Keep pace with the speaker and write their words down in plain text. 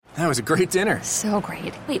That was a great dinner. So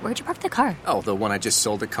great. Wait, where'd you park the car? Oh, the one I just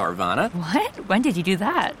sold to Carvana. What? When did you do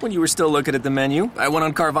that? When you were still looking at the menu. I went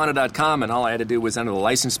on Carvana.com and all I had to do was enter the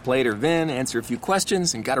license plate or VIN, answer a few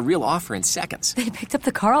questions, and got a real offer in seconds. They picked up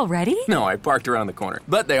the car already? No, I parked around the corner.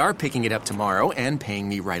 But they are picking it up tomorrow and paying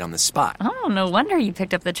me right on the spot. Oh, no wonder you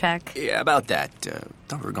picked up the check. Yeah, about that.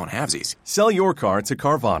 Thought we were going halvesies. Sell your car to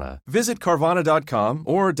Carvana. Visit Carvana.com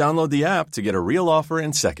or download the app to get a real offer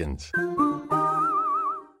in seconds.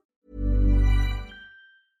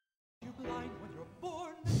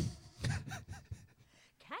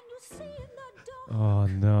 Oh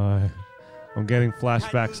no, I'm getting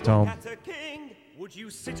flashbacks, Tom. Would you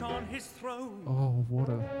sit on his throne? Oh,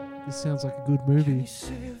 this sounds like a good movie.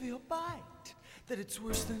 Serve your bite, that it's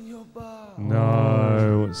worse than your bar.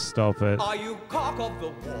 No, stop it. Are you cock of the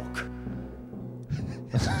walk?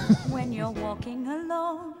 When you're walking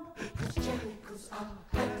alone.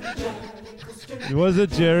 Was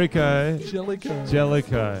it Jericho?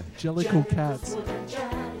 Jellico. Jellicle cats.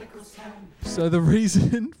 So the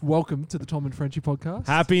reason, welcome to the Tom and Frenchie podcast.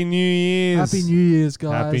 Happy New Year's. Happy New Year's,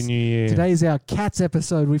 guys. Happy New Year. Today is our Cats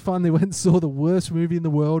episode. We finally went and saw the worst movie in the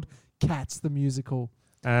world, Cats the musical.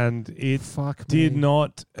 And it Fuck did me.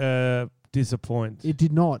 not disappoint. It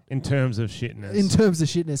did not. In terms of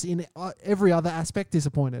shitness. In every other aspect,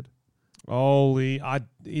 disappointed. It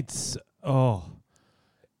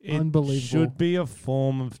Unbelievable. should be a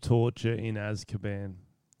form of torture in Azkaban.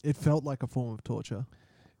 It felt like a form of torture.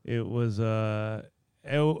 It was welcome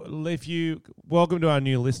to our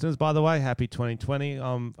new listeners, by the way. Happy 2020.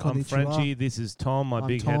 I'm Konnichiwa. Frenchie. This is Tom, my I'm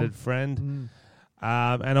big-headed Tom. friend.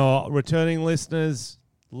 And our returning listeners,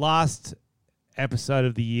 last episode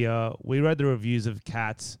of the year, we read the reviews of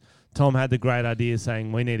Cats. Tom had the great idea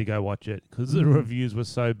saying we need to go watch it because the reviews were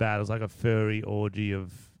so bad. It was like a furry orgy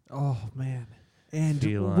of... Oh, man. And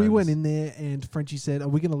felines. we went in there and Frenchie said, are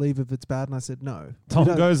we going to leave if it's bad? And I said, no. Tom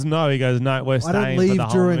goes, no. He goes, no, we're I staying don't for leave the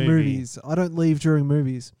whole during movie. movies. I don't leave during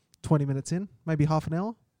movies. 20 minutes in, maybe half an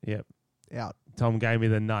hour. Yep. Out. Tom gave me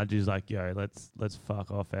the nudge. He's like, yo, let's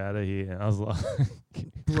fuck off out of here. And I was like...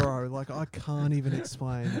 Bro, like I can't even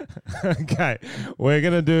explain. Okay. We're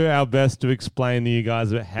going to do our best to explain to you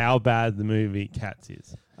guys about how bad the movie Cats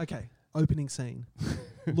is. Okay, opening scene.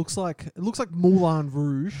 It looks like Moulin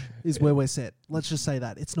Rouge is where we're set. Let's just say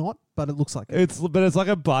that. It's not, but it looks like it. It's like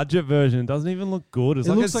a budget version. It doesn't even look good. It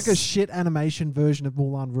looks like a shit animation version of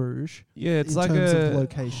Moulin Rouge. Yeah, it's in like terms of a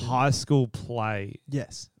location. high school play.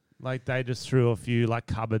 Yes. Like they just threw a few like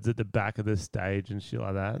cupboards at the back of the stage and shit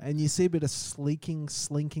like that. And you see a bit of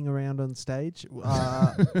slinking around on stage.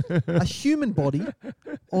 A human body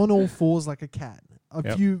on all fours like a cat.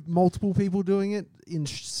 Multiple people doing it in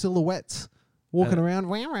silhouettes, walking around.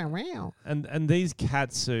 Wow, wow, wow. And these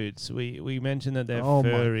cat suits, we mentioned that they're Oh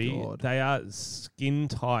my furry. God. They are skin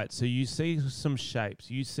tight. So you see some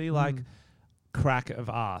shapes. You see like crack of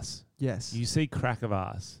ass. Yes. You see crack of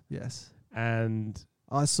ass. Yes. And...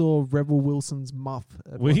 I saw Rebel Wilson's muff.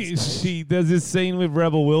 At one stage. There's this scene with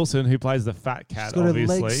Rebel Wilson who plays the fat cat, She's got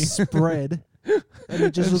obviously. her legs spread, and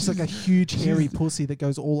it just looks like a huge hairy pussy that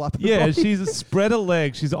goes all up. Her Yeah, body. she's spread her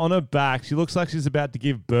legs. She's on her back. She looks like she's about to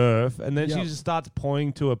give birth, and then she just starts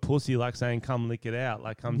pointing to a pussy, like saying, "Come lick it out,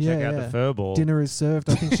 like come check out the fur ball." Dinner is served.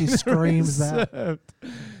 I think she screams that.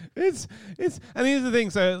 It's and here's the thing.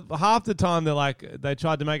 So half the time they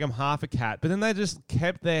tried to make them half a cat, but then they just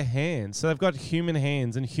kept their hands. So they've got human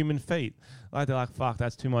hands and human feet. Like they're like, fuck,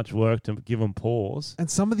 that's too much work to give them paws.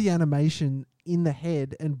 And some of the animation in the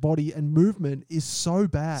head and body and movement is so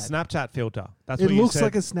bad. Snapchat filter. That's It what you looks said.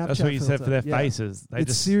 like a Snapchat That's what you said for their filter, yeah. faces. They It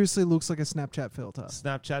just seriously looks like a Snapchat filter.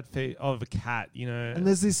 Snapchat feet of a cat, you know. And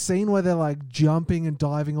there's this scene where they're like jumping and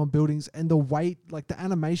diving on buildings, and the weight, like the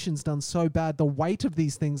animation's done so bad. The weight of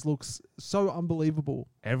these things looks so unbelievable.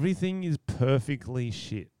 Everything is perfectly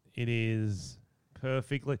shit. It is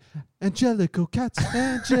perfectly. Angelical cats,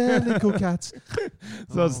 angelical cats.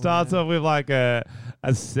 So it starts off with like a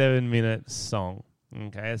 7-minute song.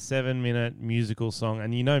 Okay, a 7-minute musical song.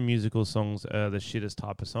 And you know musical songs are the shittest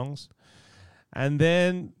type of songs. And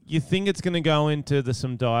then you think it's going to go into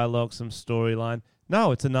some dialogue, some storyline.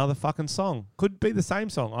 No, it's another fucking song. Could be the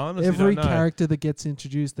same song. I honestly Every don't know. character that gets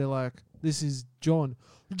introduced, they're like, this is John.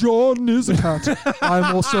 John is a cat.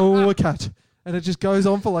 I'm also a cat. And it just goes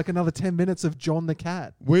on for like another 10 minutes of John the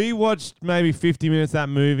cat. We watched maybe 50 minutes of that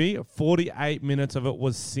movie. 48 minutes of it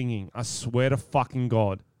was singing. I swear to fucking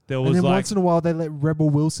God. There was And then like... once in a while, they let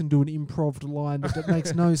Rebel Wilson do an improv line that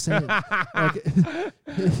makes no sense. Like,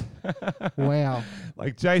 wow.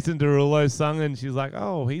 Like Jason Derulo sung and she's like,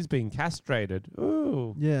 oh, he's been castrated.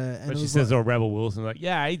 Ooh. Yeah. And But it she was says, Rebel Wilson, like,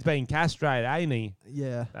 yeah, he's been castrated, ain't he?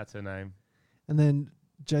 Yeah. That's her name. And then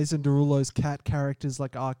Jason Derulo's cat character's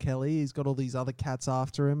like R. Kelly. He's got all these other cats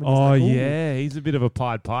after him. And he's Oh, like, "Ooh, yeah. He's a bit of a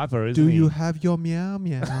Pied Piper, isn't do he? you have your meow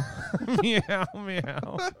meow? Meow,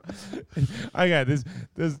 meow. Okay,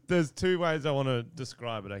 there's two ways I want to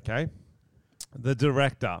describe it, okay? The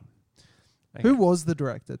director. Okay. Who was the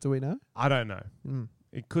director? Do we know? I don't know. Mm.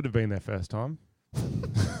 It could have been their first time.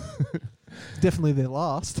 Definitely their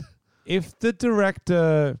last. If the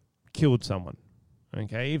director killed someone,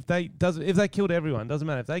 okay, if they killed everyone, doesn't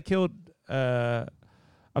matter. If they killed a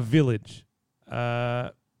village,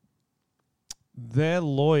 their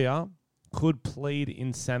lawyer could plead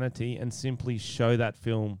insanity and simply show that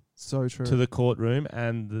film So true. to the courtroom,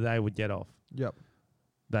 and they would get off. Yep.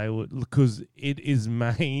 They would, because it is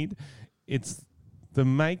made. It's the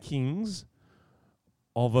makings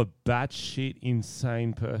of a batshit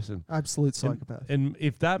insane person. Absolute psychopath. And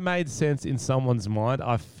if that made sense in someone's mind,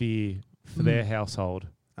 I fear for their household.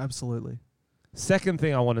 Absolutely. Second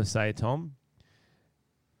thing I want to say, Tom,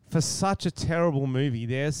 for such a terrible movie,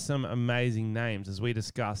 there's some amazing names, as we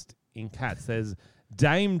discussed in Cats. There's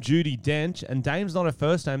Dame Judi Dench, and Dame's not her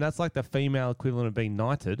first name. That's like the female equivalent of being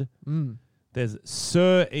knighted. Mm. There's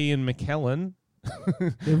Sir Ian McKellen.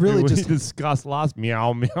 They're really who just. we discussed last.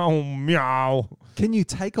 Meow, meow, meow. Can you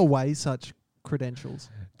take away such credentials?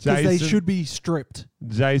 Because they should be stripped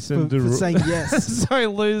Jason for saying yes. So he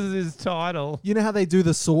loses his title. You know how they do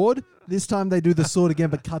the sword? This time they do the sword again,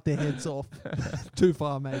 but cut their heads off. Too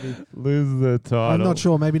far, maybe. Loses the title. I'm not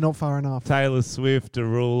sure. Maybe not far enough. Taylor Swift,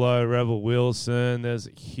 Derulo, Rebel Wilson. There's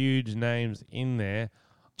huge names in there.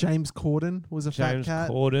 James Corden was a James fat cat.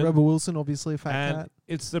 Corden. Rebel Wilson, obviously a fat And cat.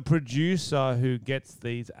 it's the producer who gets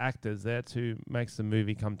these actors. That's who makes the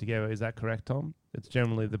movie come together. Is that correct, Tom? It's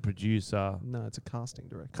generally the producer. No, it's a casting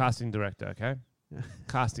director. Casting director, okay? Yeah.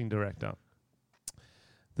 Casting director.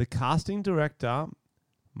 The casting director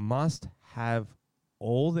must have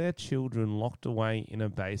all their children locked away in a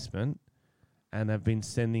basement, and have been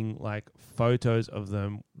sending like photos of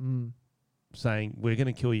them saying, we're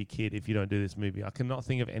going to kill your kid if you don't do this movie. I cannot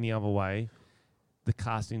think of any other way the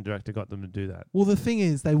casting director got them to do that. Well, the thing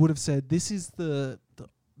is, they would have said, this is the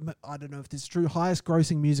I don't know if this is true, highest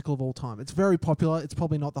grossing musical of all time. It's very popular. It's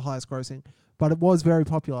probably not the highest grossing, but it was very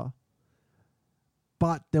popular.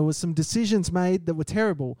 But there was some decisions made that were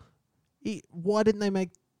terrible. Why didn't they make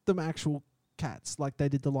them actual cats like they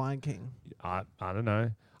did The Lion King? I don't know.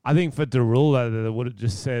 I think for Derulo, they would have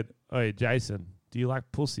just said, "Hey, Jason, do you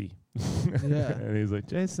like pussy?" Yeah. And he's like,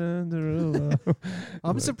 Jason Derulo.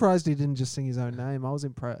 I'm surprised he didn't just sing his own name. I was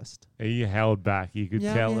impressed. He held back. You could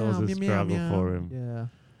tell it was a struggle for him. Yeah.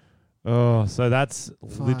 Oh, so that's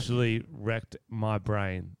Fuck. literally wrecked my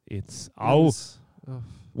brain. It's Ugh.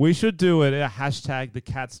 we should do it. A hashtag the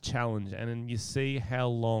Cats Challenge, and then you see how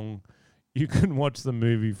long you can watch the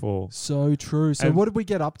movie for. So true. So And what did we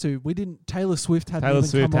get up to? We didn't. Taylor Swift hadn't Taylor even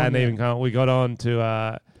Swift come on hadn't yet. even come. We got on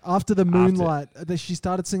to After the Moonlight, she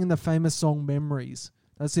started singing the famous song "Memories."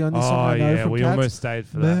 That's the only song oh I know yeah, from we Cats. almost stayed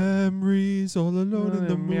for that. Memories all alone in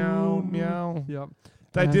the Meow, moon. meow. Yep.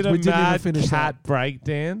 They And did a we didn't even mad finish cat break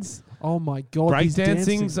dance. Oh my god! he's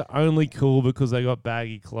Breakdancing's dancing. only cool because they got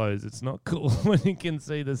baggy clothes. It's not cool when you can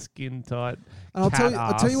see the skin tight. And I'll tell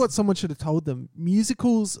cat you ass. what someone should have told them.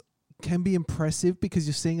 Musicals can be impressive because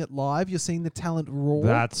you're seeing it live. You're seeing the talent raw.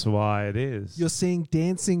 That's why it is. You're seeing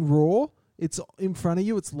dancing raw. It's in front of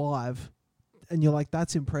you. It's live, and you're like,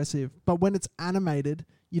 that's impressive. But when it's animated,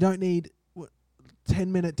 you don't need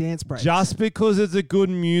 10-minute dance breaks. Just because it's a good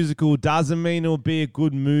musical doesn't mean it'll be a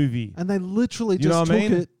good movie. And they literally You know just what I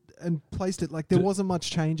took mean? it and placed it. Like there wasn't much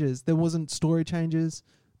changes. There wasn't story changes.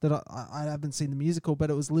 That I haven't seen the musical, but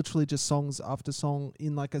it was literally just songs after song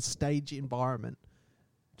in like a stage environment.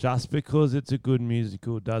 Just because it's a good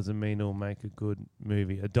musical doesn't mean it'll make a good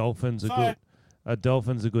movie. A dolphin's a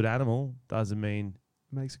good animal doesn't mean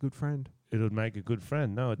Makes a good friend. it'll make a good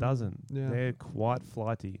friend. No, it doesn't. Yeah. They're quite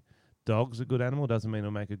flighty. Dog's a good animal doesn't mean it'll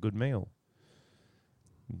make a good meal.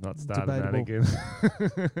 Not starting that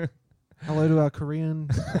again. Hello to our Korean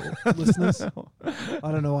listeners.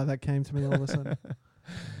 I don't know why that came to me all of a sudden.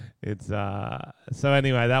 It's so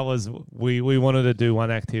anyway, that was we wanted to do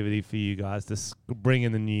one activity for you guys to bring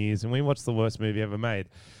in the New Year's, and we watched the worst movie ever made.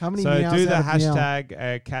 How many So meows do the out of meow?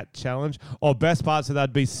 hashtag cat challenge. Or best parts of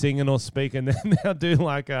that'd be singing or speaking. Then they'll do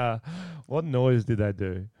like what noise did they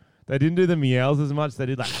do? They didn't do the meows as much. They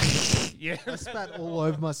did like yeah. I spat all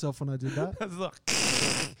over myself when I did that. That's like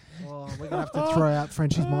Oh, we're going to have to throw out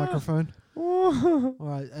Frenchie's microphone. All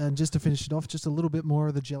right, and just to finish it off, just a little bit more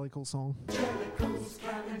of the Jellicle song.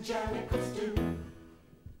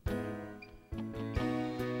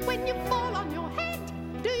 When you fall on your head,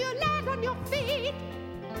 do you land on your feet?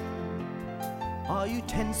 Are you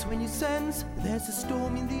tense when you sense there's a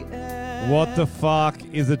storm in the air? What the fuck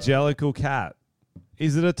is a jellicle cat?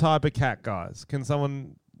 Is it a type of cat, guys? Can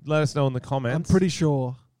someone let us know in the comments? I'm pretty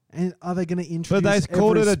sure. And are they going to introduce? But they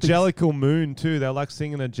called it a every jellicle moon too. They're like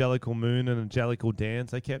singing a jellicle moon and a jellicle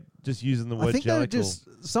dance. They kept just using the word I think they were jellicle.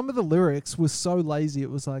 just some of the lyrics were so lazy.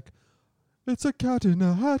 It was like, "It's a cat in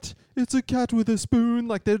a hat. It's a cat with a spoon."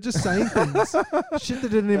 Like they're just saying things, shit that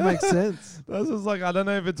didn't even make sense. That's just like, I don't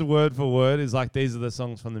know if it's word for word. It's like these are the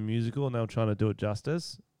songs from the musical, and they were trying to do it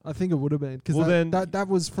justice. I think it would have been because Well, then that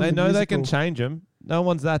was from They the know musical. they can change them. No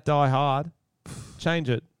one's that die hard. Change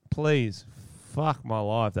it, please. Fuck my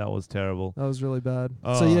life, that was terrible. That was really bad.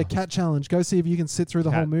 Oh. So yeah, cat challenge. Go see if you can sit through the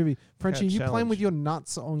Cat- whole movie. Frenchie, cat you playing challenge. with your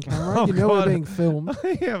nuts on camera? Oh, you know we're God. being filmed.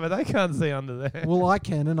 Yeah, but they can't see under there. Well, I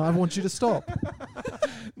can, and I want you to stop.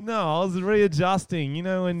 No, I was readjusting. You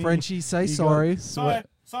know when Frenchie, say you got sorry. sweat.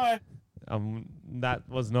 Sorry. That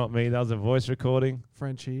was not me. That was a voice recording.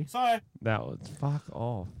 Frenchie. Sorry. That was fuck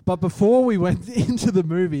off. But before we went into the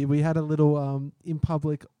movie, we had a little in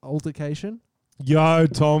public altercation. Yo,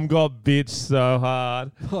 Tom got bitched so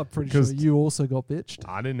hard. I'm pretty sure 'Cause you also got bitched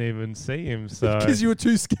I didn't even see him. So because you were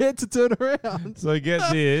too scared to turn around. so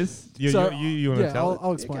get this. You want to yeah, tell it?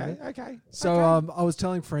 I'll explain it. Okay. So I was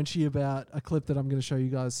telling Frenchie about a clip that I'm going to show you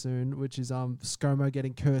guys soon, which is Scomo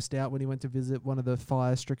getting cursed out when he went to visit one of the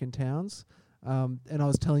fire-stricken towns. And I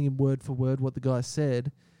was telling him word for word what the guy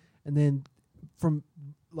said. And then from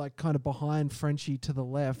like kind of behind Frenchie to the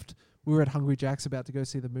left, we were at Hungry Jack's about to go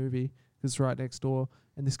see the movie. It's right next door.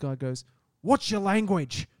 And this guy goes, "What's your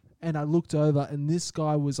language?" And I looked over and this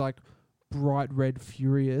guy was like bright red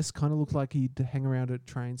furious. Kind of looked like he'd hang around at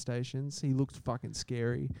train stations. He looked fucking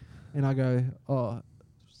scary. And I go, "Oh,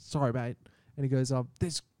 sorry, mate." And he goes,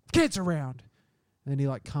 "There's kids around." And he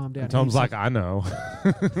like calmed down. And Tom's like, I know.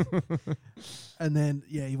 And then,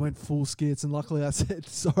 yeah, he went full skits. And luckily I said,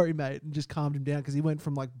 "Sorry, mate," and just calmed him down because he went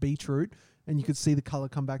from like beetroot and you could see the colour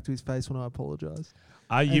come back to his face when I apologised.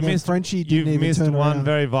 You missed Frenchie didn't You've even missed turn one around.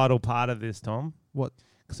 very vital part of this, Tom. What?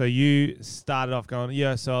 So you started off going,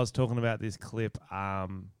 yeah, so I was talking about this clip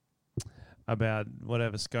about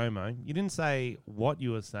whatever ScoMo. You didn't say what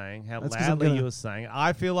you were saying, how That's 'cause I'm loudly gonna- you were saying.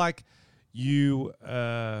 I feel like you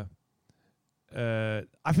I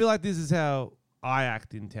feel like this is how I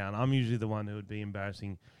act in town. I'm usually the one who would be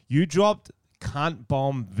embarrassing. You dropped cunt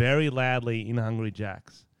bomb very loudly in Hungry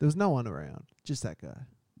Jack's. There was no one around. Just that guy.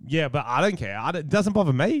 Yeah, but I don't care. It doesn't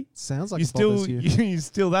bother me. Sounds like You it still, bothers you. you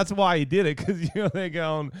still. That's why he did it, because you're there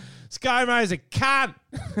going, ScoMo's a cunt,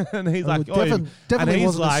 and he's like, well, "Oi," definitely and he's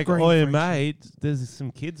wasn't a like, screen, "Oi, Frenchie. mate, there's some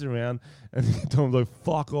kids around," and Tom's like,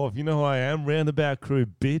 "Fuck off! You know who I am, roundabout crew,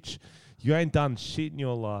 bitch. You ain't done shit in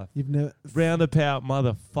your life, You've never. roundabout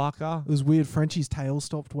motherfucker." It was weird. Frenchie's tail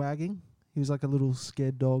stopped wagging. He was like a little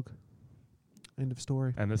scared dog. End of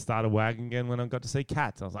story. And it started wagging again when I got to see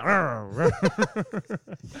cats. I was like, "Arr." I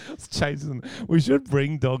was chasing. We should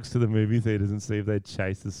bring dogs to the movie theaters and see if they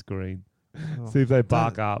chase the screen. Oh. See if they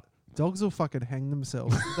bark up. Dogs will fucking hang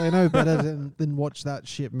themselves. They know better than watch that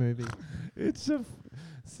shit movie. It's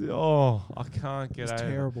I can't get It's over it.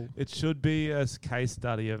 terrible. It should be a case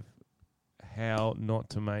study of how not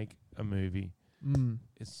to make a movie. Mm.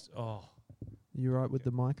 It's You right with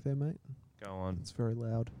the mic there, mate? go on, It's very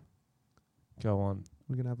loud. go on.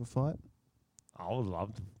 We're gonna have a fight. I would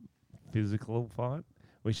love the physical fight.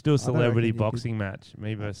 We should do a I don't celebrity reckon you could- boxing match,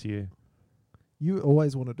 me versus you. You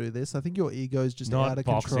always want to do this. I think your ego's just Not out of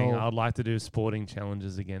boxing. control. I'd like to do sporting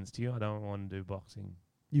challenges against you. I don't want to do boxing.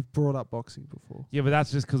 You've brought up boxing before. Yeah, but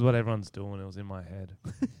that's just because what everyone's doing. It was in my head.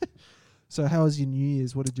 So how was your New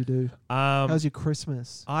Year's? What did you do? How's your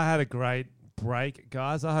Christmas? I had a great break,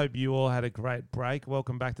 guys. I hope you all had a great break.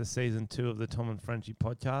 Welcome back to season 2 of the Tom and Frenchie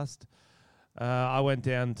podcast. I went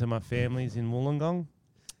down to my family's in Wollongong.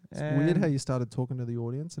 It's weird how you started talking to the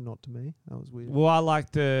audience and not to me. That was weird. Well, I like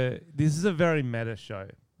to... This is a very meta show.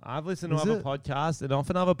 I've listened to Is other it? podcasts, and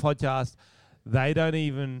often other podcasts, they don't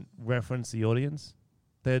even reference the audience.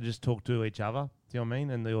 They just talk to each other. Do you know what I mean?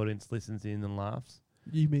 And the audience listens in and laughs.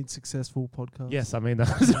 You mean successful podcasts? Yes, I mean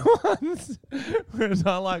those ones. Whereas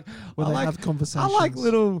I like... Where I they like have conversations. I like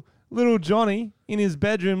little Johnny in his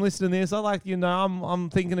bedroom listening to this. I like, I'm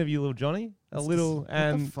thinking of you, little Johnny. What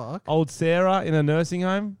And the fuck? old Sarah in a nursing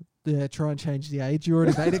home. Yeah, try and change the age. You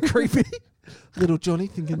already made it creepy. Little Johnny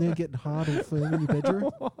thinking they're getting hard or firm in your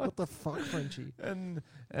bedroom. What the fuck, Frenchie? And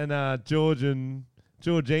George and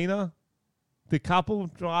Georgina, the couple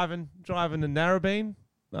driving to Narrabeen.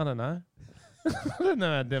 I don't know. I don't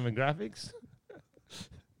know our demographics.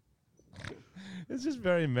 It's just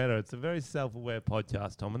very meta. It's a very self-aware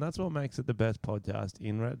podcast, Tom, and that's what makes it the best podcast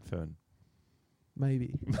in Redfern.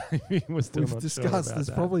 Maybe. Maybe we're still We've not discussed. sure about There's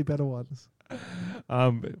that. probably better ones.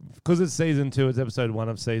 Because it's season 2, it's episode 1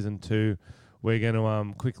 of season 2. We're going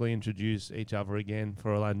to quickly introduce each other again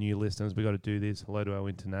for all our new listeners. We got to do this. Hello to our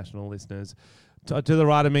international listeners. To the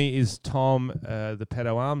right of me is Tom, the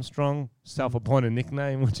pedo Armstrong, self-appointed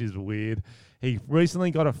nickname, which is weird. He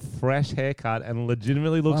recently got a fresh haircut and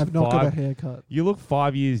legitimately looks I've not got a haircut. You look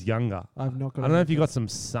 5 years younger. I've not got I don't know if you got some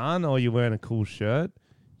sun or you're wearing a cool shirt.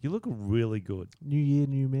 You look really good. New year,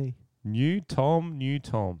 new me. New Tom, new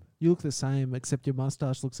Tom. You look the same, except your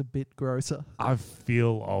mustache looks a bit grosser. I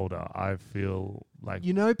feel older. I feel like...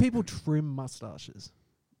 You know, people trim mustaches.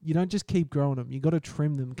 You don't just keep growing them. You got to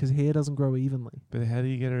trim them because hair doesn't grow evenly. But how do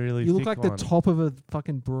you get a really You thick look like one? the top of a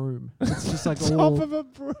fucking broom. It's just like top all... of a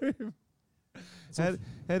broom.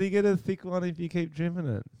 How do you get a thick one if you keep trimming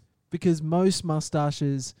it? Because most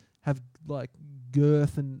mustaches have like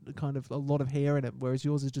girth and kind of a lot of hair in it, whereas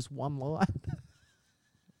yours is just one line.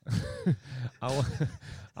 I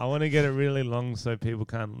want to get it really long so people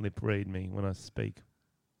can't lip read me when I speak.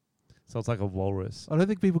 So it's like a walrus. I don't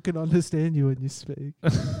think people can understand you when you speak.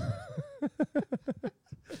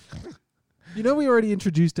 You know, we already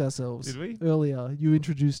introduced ourselves. Did we? Earlier, you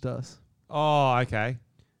introduced us. Oh, okay.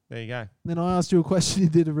 There you go. Then I asked you a question. You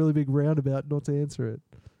did a really big roundabout not to answer it.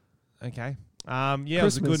 Okay. Yeah, it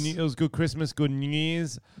was a good. Christmas. It was good Christmas, good New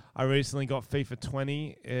Year's. I recently got FIFA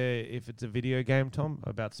 20. If it's a video game, Tom,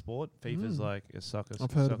 about sport, FIFA's like a soccer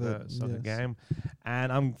Yes. game,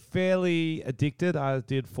 and I'm fairly addicted. I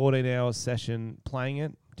did 14-hour session playing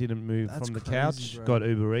it. Didn't move That's from the crazy, couch. bro. Got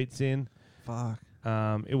Uber Eats in. Fuck.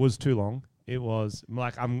 It was too long. It was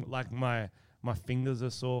like my fingers are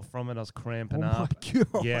sore from it. I was cramping up. My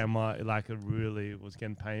God. Yeah, it really was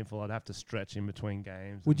getting painful. I'd have to stretch in between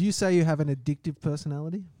games. Would you say you have an addictive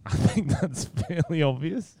personality? I think that's fairly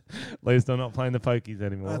obvious. At least I'm not playing the pokies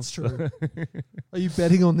anymore. That's true. Are you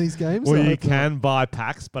betting on these games? Well, I you hope not. can buy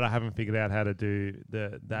packs, but I haven't figured out how to do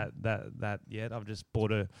that yet. I've just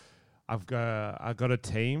bought I've got a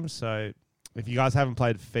team. So if you guys haven't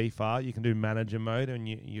played FIFA, you can do manager mode, and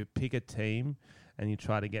you pick a team and you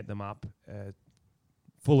try to get them up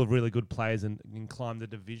full of really good players and climb the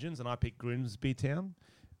divisions. And I picked Grimsby Town.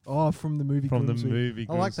 Oh, from the movie. From Grimsby. the movie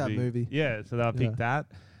I like that Grimsby. movie. Yeah, so I picked that.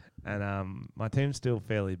 And my team's still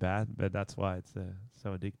fairly bad, but that's why it's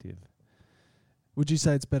so addictive. Would you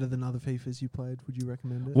say it's better than other FIFAs you played? Would you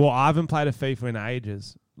recommend it? Well, I haven't played a FIFA in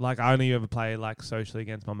ages. Like, I only ever play like socially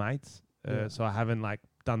against my mates. Yeah. So I haven't like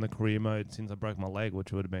done the career mode since I broke my leg,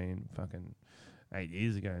 which would have been fucking 8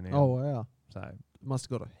 years ago now. Oh, wow. So Must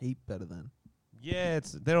have got a heap better then. yeah,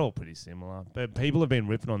 they're all pretty similar. But people have been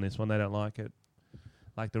ripping on this one. They don't like it.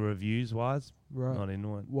 Like the reviews wise, Right. not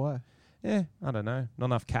into it. Why? Yeah, I don't know. Not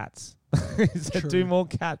enough cats. So True. do more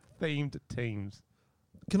cat themed teams.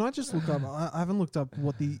 Can I just look up? I haven't looked up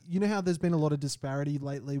what you know how there's been a lot of disparity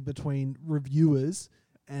lately between reviewers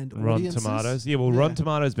and Rotten audiences? Tomatoes. Yeah, well, Rotten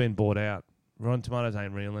Tomatoes been bought out. Rotten Tomatoes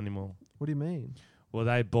ain't real anymore. What do you mean? Well,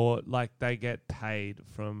 they get paid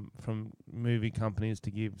from movie companies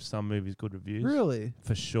to give some movies good reviews. Really?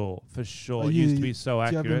 For sure. Are It used to be so Do you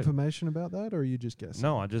have accurate. information about that, or are you just guessing?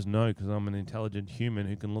 No, I just know because I'm an intelligent human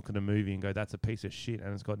who can look at a movie and go, that's a piece of shit,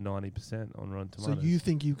 and it's got 90% on Rotten So Tomatoes. you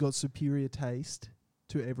think you've got superior taste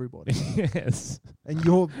to everybody, Yes. and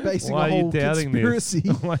you're basing Why a are you whole doubting conspiracy.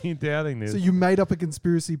 this? Why are you doubting this? So you made up a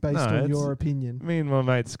conspiracy based No, on it's- your opinion. Me and my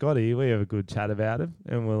mate Scotty, we have a good chat about him,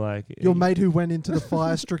 and we're like, Your mate who went into the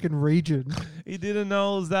fire-stricken region. he didn't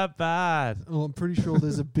know it was that bad. Well, I'm pretty sure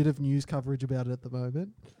there's a bit of news coverage about it at the moment.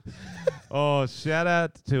 Oh, shout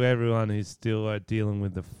out to everyone who's still dealing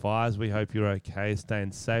with the fires. We hope you're okay,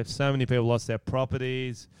 staying safe. So many people lost their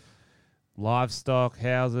properties, livestock,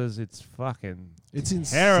 houses. It's fucking It's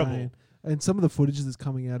terrible. insane. And some of the footage that's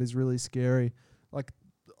coming out is really scary. Like,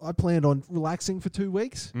 I planned on relaxing for 2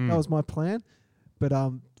 weeks. Mm. That was my plan. But I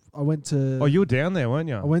went to Oh, you were down there, weren't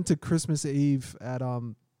you? I went to Christmas Eve at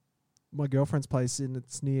my girlfriend's place, and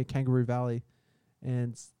it's near Kangaroo Valley.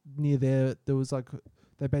 And near there was like,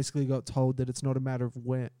 they basically got told that it's not a matter of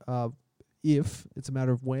when, if, it's a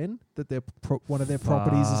matter of when, that one of their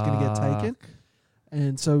properties is going to get taken.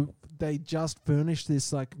 And so they just furnished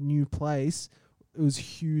this like new place. It was a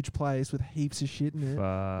huge place with heaps of shit in it.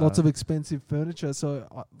 Lots of expensive furniture. So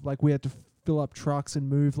like we had to fill up trucks and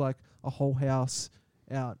move like a whole house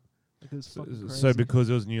out. Like, it was fucking crazy. So because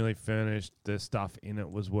it was newly furnished, the stuff in it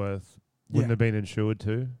was wouldn't Yeah. have been insured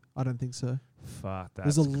too? I don't think so. Fuck that.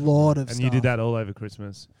 There's a lot of And stuff. you did that all over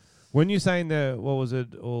Christmas. When you saying what was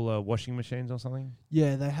it, all washing machines or something?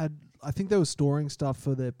 Yeah, they had, I think they were storing stuff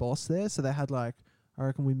for their boss there. So they had like, I I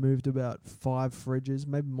reckon we moved about 5 fridges,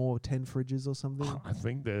 maybe more, 10 fridges or something. I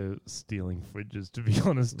think they're stealing fridges, to be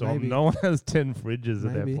honest, Tom. Maybe. No one has 10 fridges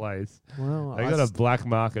at their Maybe. place. Well, They got a black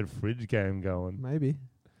market fridge game going. maybe.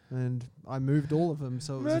 And I moved all of them,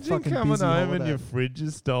 so it was a Imagine fucking coming busy home holiday. and your fridge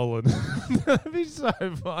is stolen. That'd be so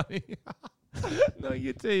funny. Not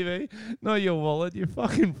your TV, not your wallet, your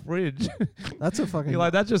fucking fridge. That's a fucking... You're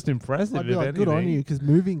like, that's just impressive. I'd be if like, good on anything. you, because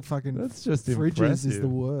moving fucking That's just fridges impressive. is the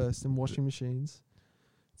worst, and washing machines.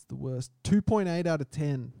 It's the worst. 2.8 out of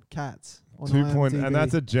 10 cats on 2 point, IMDb. and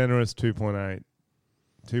that's a generous 2.8.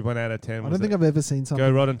 2.8 out of 10. I don't think I've ever seen something.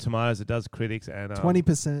 Go Rotten Tomatoes. It does critics and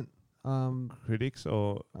 20%. critics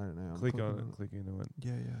or I don't know. I'm click clicking on it. Click into it.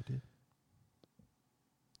 Yeah, I did.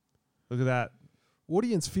 Look at that.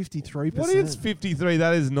 Audience 53%. Audience 53.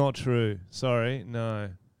 That is not true. Sorry, no.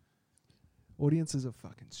 Audiences are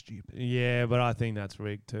fucking stupid. Yeah, but I think that's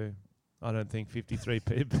rigged too. I don't think 53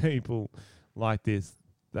 people like this.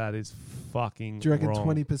 That is fucking Do you reckon wrong.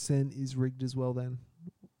 20% is rigged as well then?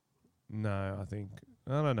 No,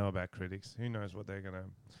 I don't know about critics. Who knows what they're gonna.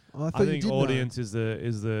 Oh, I thought you think did know. audience is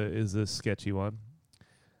the sketchy one.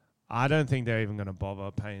 I don't think they're even going to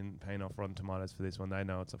bother paying off Rotten Tomatoes for this one. They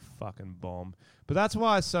know it's a fucking bomb. But that's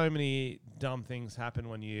why so many dumb things happen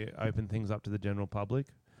when you open things up to the general public,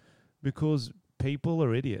 because people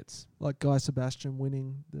are idiots. Like Guy Sebastian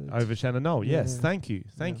winning the... Over Shannon Knoll, yes. Yeah. Thank you.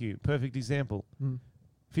 Yeah. You. Perfect example. Mm.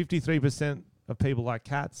 53% of people like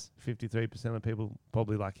cats. 53% of people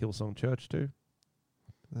probably like Hillsong Church too,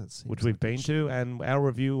 That seems which we've like been to, and our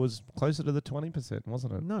review was closer to the 20%,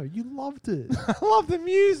 wasn't it? No, you loved it. I love the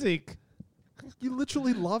music. You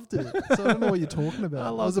literally loved it. So I don't know what you're talking about. I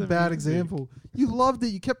That love was a the bad music. example. You loved it.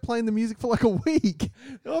 You kept playing the music for like a week.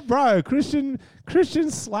 Oh, bro, Christian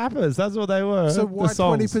slappers. That's what they were. So why the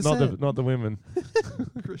songs, 20%? Not the women.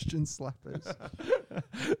 Christian slappers.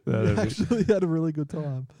 No, You no, actually had a really good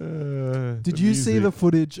time. Did the you see the music.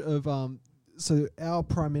 footage of so our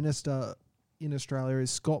Prime Minister in Australia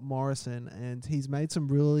is Scott Morrison, and he's made some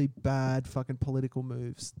really bad fucking political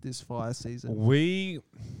moves this fire season.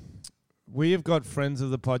 We have got friends of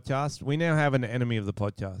the podcast. We now have an enemy of the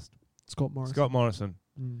podcast. Scott Morrison. Scott Morrison.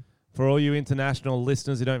 Mm. For all you international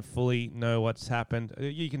listeners who don't fully know what's happened,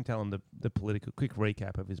 you can tell them the political quick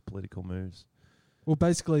recap of his political moves. Well,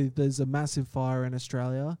 basically, there's a massive fire in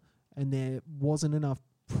Australia, and there wasn't enough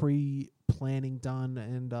pre-planning done.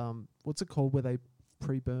 And what's it called where they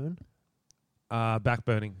pre-burn?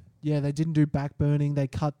 Backburning. Yeah, they didn't do backburning. They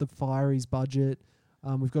cut the fireys budget.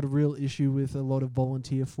 We've got a real issue with a lot of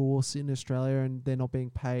volunteer force in Australia, and they're not being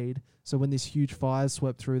paid. So when this huge fire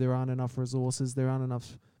swept through, there aren't enough resources. There aren't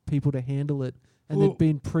enough people to handle it. And Well- there'd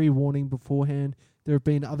been pre-warning beforehand. There have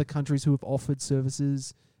been other countries who have offered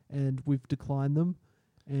services, and we've declined them.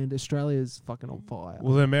 And Australia's fucking on fire.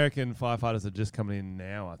 Well, the American firefighters are just coming in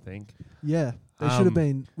now, I think. Yeah, they should have Um,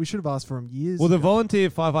 been. We should have asked for them years Well, the ago. volunteer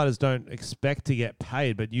firefighters don't expect to get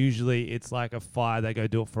paid, but usually it's like a fire. They go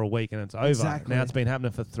do it for a week and it's over. Exactly. Now it's been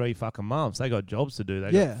happening for 3 fucking months. They got jobs to do.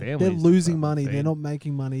 They Yeah, got families. they're losing to money. feed. They're not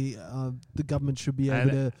making money. The government should be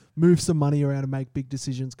And- able to move some money around and make big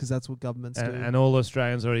decisions, because that's what governments do. And all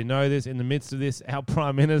Australians already know this. In the midst of this, our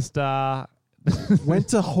Prime Minister Went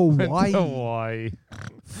to Hawaii. went to Hawaii.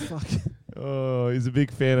 Fuck. Oh, he's a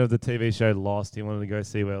big fan of the TV show Lost. He wanted to go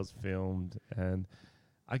see where it was filmed. And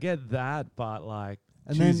I get that, but like,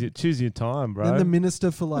 And choose your time, bro. Then the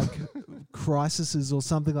minister for like crises or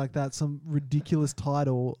something like that, some ridiculous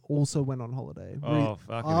title, also went on holiday. Oh,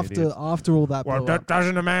 fucking idiots. After all that, Well, blew up.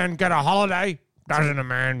 doesn't a man get a holiday? Doesn't a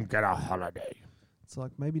man get a holiday? It's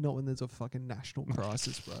like, maybe not when there's a fucking national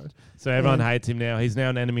crisis, bro. So everyone And- hates him now. He's now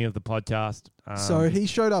an enemy of the podcast. So he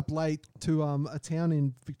showed up late to a town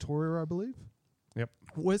in Victoria, I believe. Yep.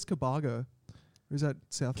 Where's Cabargo? Or is that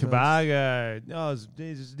South Coast? Cabargo. No,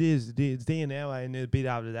 it's there now, and a bit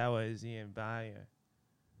after that was in Cabargo.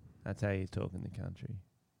 That's how you talk in the country.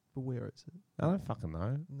 But where is it? I don't fucking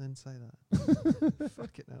know. And then say that.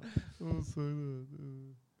 Fuck it now. I'll say that.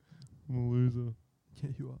 I'm a loser. Yeah,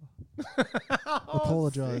 you are.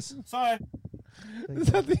 Apologise. Sorry. Thank Is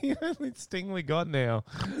you. that the only sting we got now?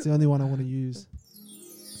 It's the only one I want to use.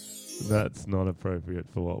 That's not appropriate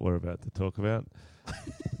for what we're about to talk about.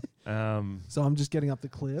 So I'm just getting up the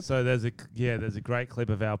clip. So there's a great clip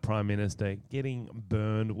of our Prime Minister getting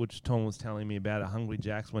burned, which Tom was telling me about at Hungry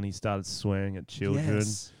Jack's when he started swearing at children,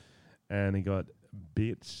 Yes. and he got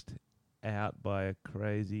bitched out by a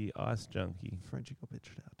crazy ice junkie. Frenchie got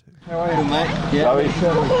bitched out too. How are you, mate?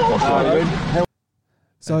 Yeah.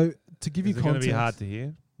 So to give you Is it going to context, be hard to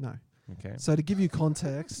hear? no. Okay. So to give you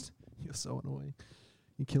context, you're so annoying.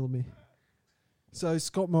 You're killing me. So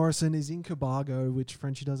Scott Morrison is in Cobargo, which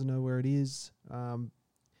Frenchie doesn't know where it is.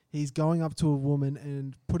 He's going up to a woman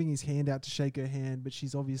and putting his hand out to shake her hand, but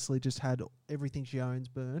she's obviously just had everything she owns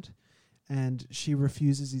burnt, and she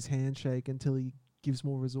refuses his handshake until he gives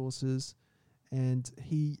more resources, and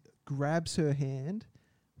he grabs her hand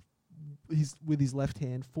with his left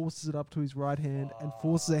hand, forces it up to his right hand, and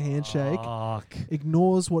forces a handshake.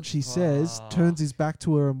 Ignores what she says, turns his back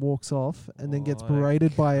to her and walks off, and then gets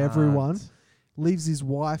berated by everyone. Leaves his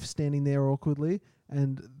wife standing there awkwardly,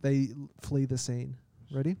 and they flee the scene.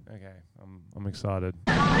 Ready? Okay, I'm excited.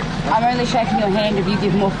 I'm only shaking your hand if you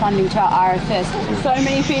give more funding to our RFS. So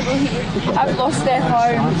many people here have lost their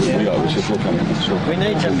homes. We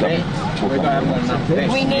need some vets. We don't have enough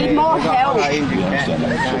vets. We need more help.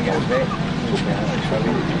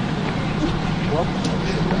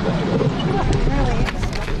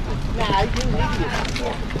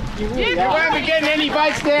 You won't be getting any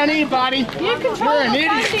votes down here, buddy. You're an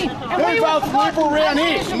idiot. Who votes Liberal around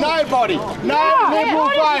here? Nobody. No Liberal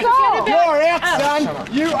votes. You're out, son.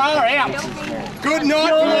 You are out. Good night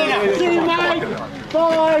for now. See you, mate.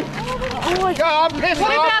 Bye. Go on, piss off.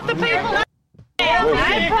 What about the people?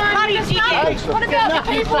 What about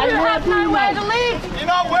the people who have nowhere to live? You're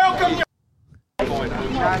not welcome.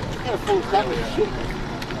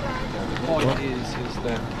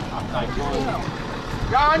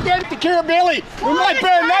 Go on, get to Kirribilli. We might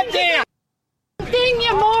burn that down. Thing,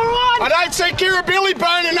 you moron! I don't see Kirribilli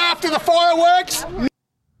burning after the fireworks.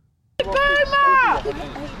 Boomer!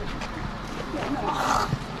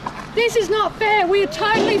 This is not fair. We are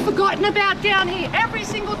totally forgotten about down here. Every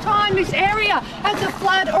single time this area has a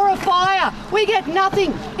flood or a fire, we get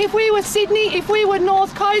nothing. If we were Sydney, if we were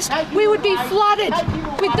North Coast, we would be flooded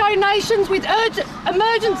with donations, with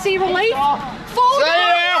emergency relief. Full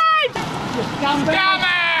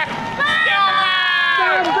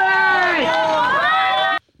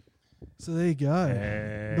So there you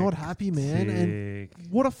go. Not happy, man. And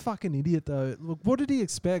what a fucking idiot, though. Look, what did he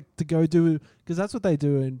expect to go do? Because that's what they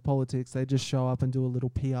do in politics. They just show up and do a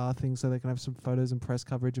little PR thing so they can have some photos and press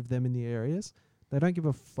coverage of them in the areas. They don't give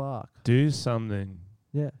a fuck. Do something.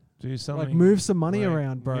 Yeah. Do something. Like move some money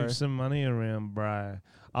around, bro. Move some money around, bro.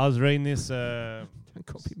 I was reading this. Don't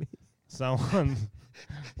copy me. Someone.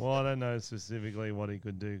 Well, I don't know specifically what he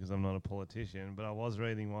could do because I'm not a politician, but I was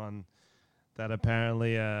reading one that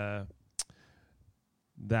apparently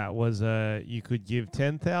that was you could give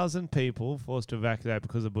 10,000 people forced to evacuate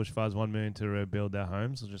because of bushfires $1 million to rebuild their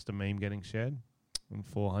homes. It was just a meme getting shared, and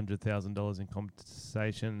 $400,000 in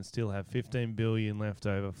compensation, and still have $15 billion left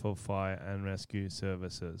over for fire and rescue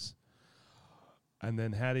services. And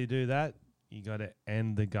then how do you do that? You got to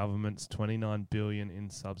end the government's $29 billion in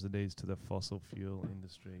subsidies to the fossil fuel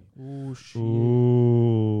industry. Oh shit!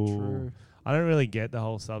 Ooh. True. I don't really get the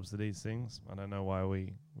whole subsidies things. I don't know why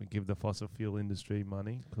we give the fossil fuel industry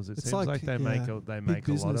money because it seems like they make a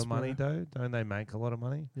lot of money, though. Don't they make a lot of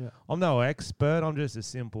money? Yeah. I'm no expert. I'm just a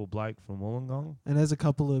simple bloke from Wollongong. And as a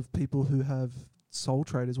couple of people who have sole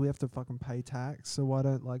traders, we have to fucking pay tax. So why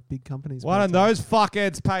don't like big companies? Why don't those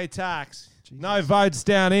fuckheads pay tax? Jesus. No votes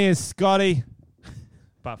down here, Scotty.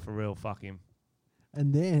 But for real, fuck him.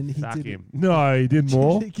 And then he fuck did him. No, he did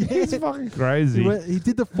more. He's fucking crazy. He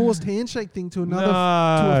did the forced handshake thing to another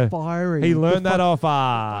to a fiery. He learned that off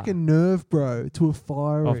fucking nerve, bro, to a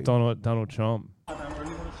fiery. Off Donald Trump.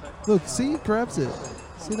 Look, see, he grabs it.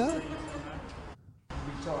 See that?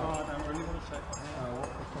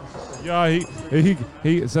 Yeah,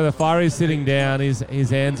 he. So the fiery's sitting down. His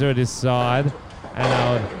hands are at his side,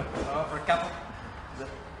 and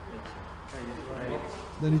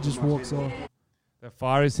then he just walks off. The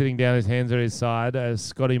fire is sitting down, his hands are at his side. As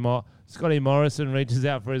Scotty Morrison reaches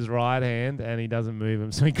out for his right hand and he doesn't move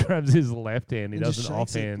him, so he grabs his left hand. He does an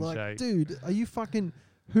offhand shake. Dude, are you fucking...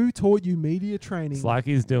 Who taught you media training? It's like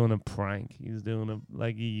he's doing a prank. He's doing a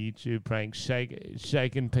YouTube prank,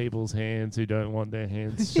 shaking people's hands who don't want their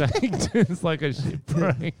hands shaked. It's like a shit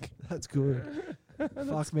prank. That's good.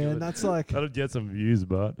 Fuck, man. Good. That's like... That'll get some views,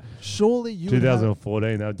 but... Surely you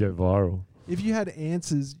 2014, that'd go viral. If you had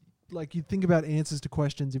answers... Like, you think about answers to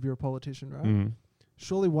questions if you're a politician, right? Mm.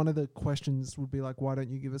 Surely one of the questions would be like, why don't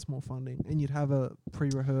you give us more funding? And you'd have a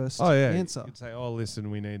pre-rehearsed answer. You'd say, oh, listen,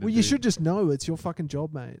 we need to you should just know. It's your fucking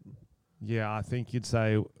job, mate. Yeah, I think you'd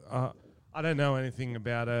say, I don't know anything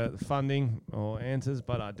about funding or answers,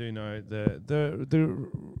 but I do know the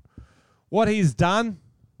what he's done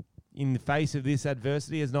in the face of this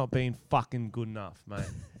adversity has not been fucking good enough, mate.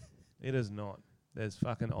 It has not. There's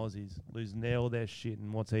fucking Aussies losing all their shit,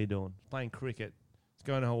 and what's he doing? He's playing cricket. He's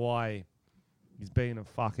going to Hawaii. He's being a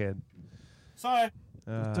fuckhead. So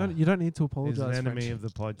You don't need to He's apologize. an enemy French. of the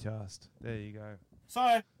podcast. There you go.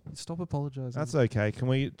 So, Stop apologizing. That's okay. Can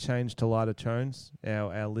we change to lighter tones?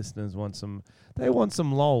 Our listeners want some. They want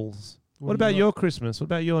some lols. What do you about got? your Christmas? What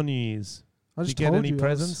about your New Year's? I Did just you get told any you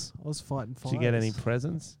presents? I was fighting fires. Did you get any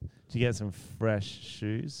presents? Did you get some fresh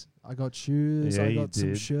shoes? I got shoes. Yeah, I you got some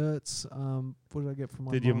did. shirts. What did I get from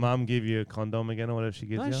my Did your mum give you a condom again or whatever she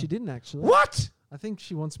gives No, you? she didn't actually. What? I think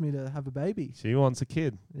she wants me to have a baby. She wants a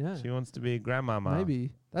kid. Yeah. She wants to be a grandmama.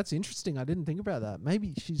 Maybe. That's interesting. I didn't think about that.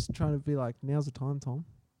 Maybe she's trying to be like, now's the time, Tom.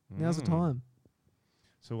 Now's the time.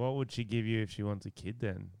 So what would she give you if she wants a kid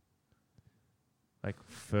then? Like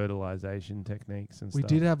fertilization techniques and We stuff.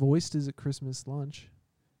 did have oysters at Christmas lunch.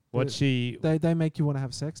 What But she They make you want to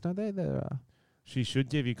have sex, don't they? she should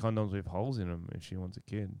give you condoms with holes in them if she wants a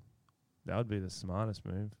kid. That would be the smartest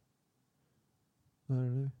move. I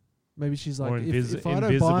don't know. Maybe she's like, Or if I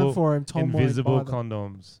don't buy them for him, Tom won't invisible buy them.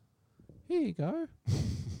 condoms. Here you go.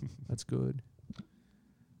 That's good.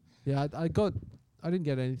 Yeah, I didn't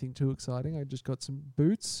get anything too exciting. I just got some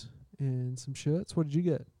boots and some shirts. What did you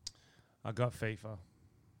get? I got FIFA.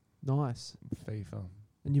 Nice. FIFA.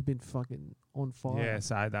 And you've been fucking on fire. Yeah,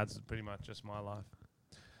 so that's pretty much just my life.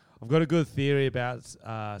 I've got a good theory about, so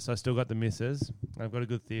I still got the missus. I've got a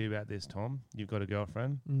good theory about this, Tom. You've got a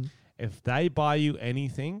girlfriend. Mm. If they buy you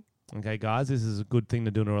anything, okay, guys, this is a good thing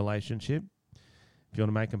to do in a relationship. If you want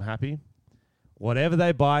to make them happy, whatever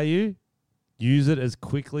they buy you, use it as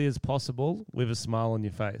quickly as possible with a smile on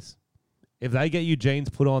your face. If they get you jeans,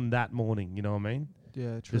 put on that morning, you know what I mean?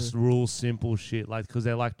 Yeah, true. Just real simple shit, like because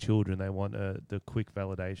they're like children. They want the quick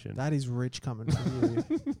validation. That is rich coming from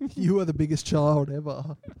you. You are the biggest child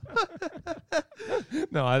ever.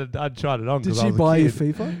 No, I tried it on. Did 'cause I she was a buy you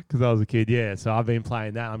kid. FIFA? Because I was a kid, yeah. So I've been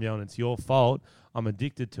playing that. I'm yelling, it's your fault. I'm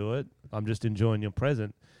addicted to it. I'm just enjoying your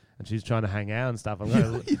present. And she's trying to hang out and stuff. I'm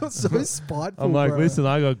like, You're so spiteful. I'm like, bro. listen,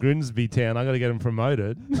 I got Grimsby Town. I got to get him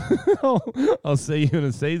promoted. I'll see you in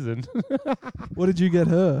a season. What did you get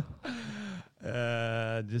her?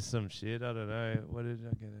 Just some shit. I don't know. What did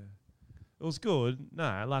I get her? It was good.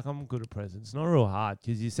 No, like I'm good at presents. Not real hard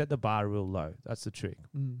because you set the bar real low. That's the trick.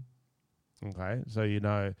 Mm. Okay, so you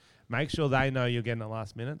know, make sure they know you're getting it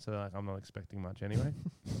last minute. So like, I'm not expecting much anyway.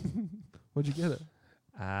 What'd you get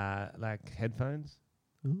her? Like headphones.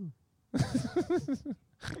 Ooh.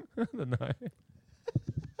 I don't know.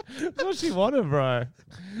 What she wanted, bro.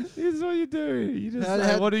 This is what you do. You just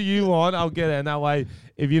say, what do you want? I'll get it. And that way,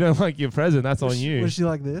 if you don't like your present, that's on you. Was she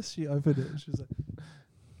like this? She opened it. She was like,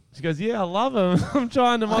 She goes, yeah, I love them. I'm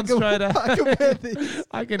trying to demonstrate it. I can wear these.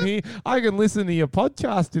 I can listen to your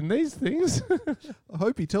podcast in these things. I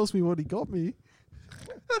hope he tells me what he got me.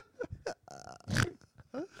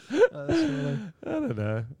 I don't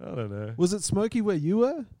know. Was it smoky where you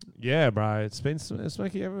were? Yeah, bro. It's been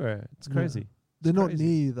smoky everywhere. It's crazy. They're not crazy.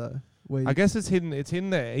 near you though. Where I guess it's hidden. It's hidden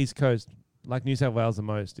the East Coast, like New South Wales the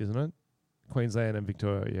most, isn't it? Queensland and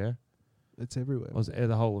Victoria, yeah. it's everywhere. Or is it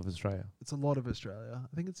the whole of Australia? It's a lot of Australia.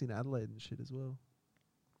 I think it's in Adelaide and shit as well.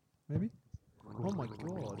 Maybe? Oh my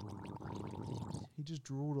god. He just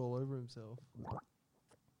drooled all over himself.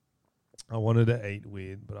 I wanted to eat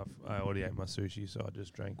weird, but I already ate my sushi, so I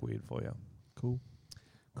just drank weird for you. Cool.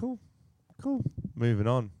 Moving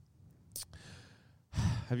on.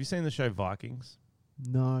 Have you seen the show Vikings?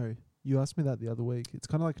 No. You asked me that the other week. It's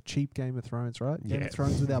kind of like a cheap Game of Thrones, right? Game Yeah. of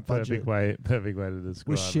Thrones without budget. Perfect way to describe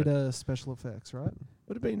With it. shitter special effects, right?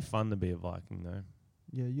 Would have been fun to be a Viking, though.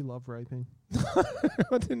 Yeah, you love raping.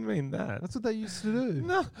 I didn't mean that. That's what they used to do.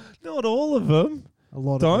 No, not all of them. A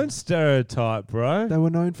lot of Don't them. stereotype, bro. They were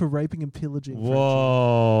known for raping and pillaging.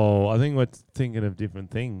 Whoa. I think we're thinking of different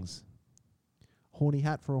things. Horny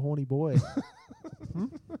hat for a horny boy. Is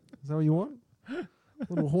that what you want?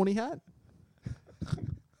 Little horny hat?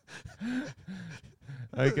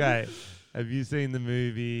 Okay. Have you seen the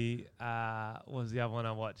movie? What was the other one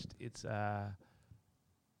I watched? It's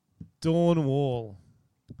Dawn Wall,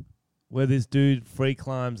 where this dude free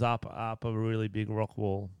climbs up a really big rock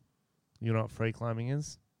wall. You know what free climbing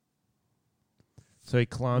is? So he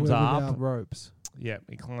climbs Without up. ropes. Yeah,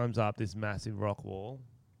 he climbs up this massive rock wall.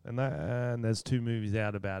 And there's 2 movies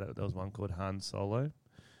out about it. There was one called Han Solo.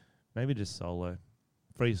 Maybe just Solo.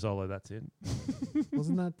 Free Solo, that's it.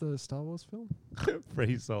 Wasn't that the Star Wars film?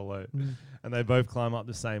 Free Solo. Mm. And they both climb up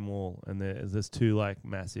the same wall. And there's 2 like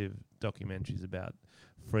massive documentaries about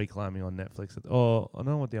free climbing on Netflix. Oh, I don't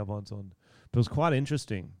know what the other one's on. But it was quite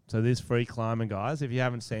interesting. So this free climber, guys, if you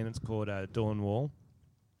haven't seen it, it's called Dawn Wall.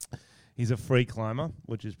 He's a free climber,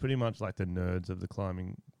 which is pretty much like the nerds of the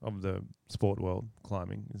climbing, of the sport world.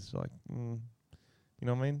 Climbing is like, you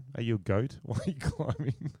know what I mean? Are you a goat? Why are you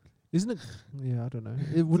climbing? Isn't it? Yeah, I don't know. It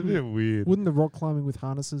It's a wouldn't. bit weird. Wouldn't the rock climbing with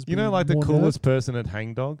harnesses? You be know, like the more coolest person at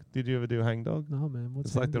Hang Dog? Did you ever do Hang Dog? nerve? No, man.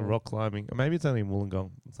 What's It's like the hang dog? rock climbing. Or maybe it's only in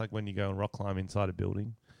Wollongong. It's like when you go and rock climb inside a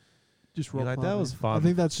building. Just You're rock like, climbing. that was fun. I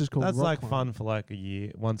think that's just called. That's rock like climbing. fun for like a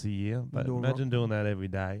year, once a year. But Indoor rock imagine doing that every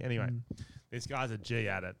day. Anyway, Mm. this guy's a G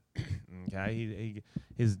at it. Okay,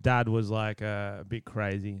 his dad was like a bit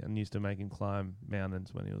crazy and used to make him climb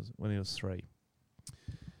mountains when he was 3.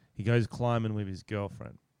 He goes climbing with his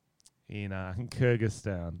girlfriend in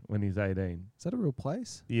Kyrgyzstan when he's 18. Is that a real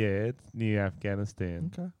place? Yeah, it's near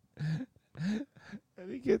Afghanistan. Okay.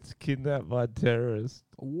 And he gets kidnapped by terrorists.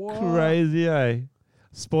 What? Crazy, eh?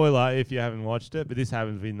 Spoiler if you haven't watched it, but this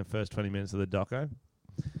happens within the first 20 minutes of the doco.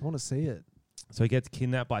 I want to see it. So he gets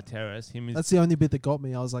kidnapped by terrorists. That's the only bit that got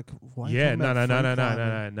me. I was like, why? are you Yeah, talking no. about free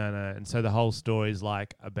climbing? And so the whole story is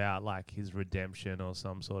like about like his redemption or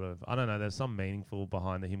some sort of, I don't know, there's some meaningful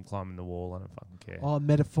behind him climbing the wall. I don't fucking care. Oh,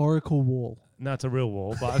 metaphorical wall. No, it's a real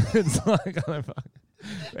wall, but it's like, I don't fucking.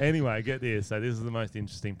 Anyway, get this. So this is the most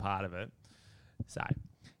interesting part of it. So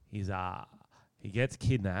he gets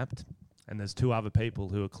kidnapped, and there's 2 other people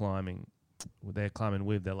who are climbing. They're climbing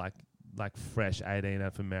with. They're like fresh 18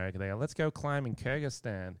 out of America. They go, let's go climb in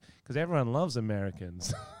Kyrgyzstan because everyone loves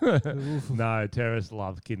Americans. No, terrorists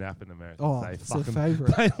love kidnapping Americans. Oh, They it's their fucking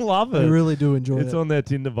favourite. They love it. They really do enjoy it. It's on their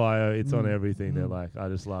Tinder bio. It's on Mm. everything. They're Mm. like, I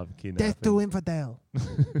just love kidnapping. Death to infidel.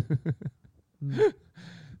 Mm.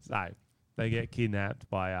 So they get kidnapped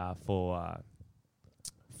by 4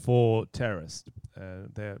 terrorists.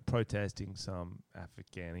 They're protesting some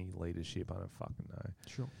Afghani leadership. I don't fucking know.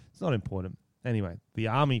 Sure. It's not important. Anyway, the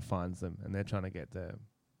army finds them, and they're trying to get the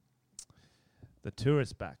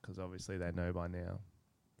tourists back because obviously they know by now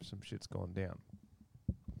some shit's gone down.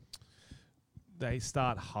 They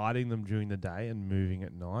start hiding them during the day and moving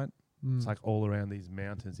at night. It's like all around these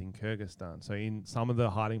mountains in Kyrgyzstan. So in some of the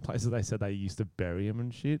hiding places, they said they used to bury them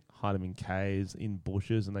and shit, hide them in caves, in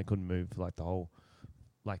bushes, and they couldn't move for like the whole,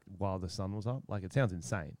 like while the sun was up. Like it sounds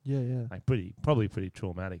insane. Yeah. Like probably pretty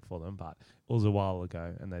traumatic for them, but it was a while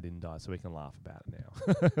ago and they didn't die, so we can laugh about it now.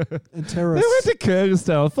 And They terrorists. went to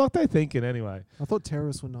Kyrgyzstan. What the fuck they thinking anyway? I thought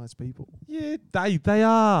terrorists were nice people. Yeah, they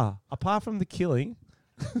are. Apart from the killing.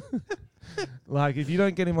 Like if you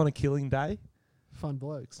don't get him on a killing day, Fun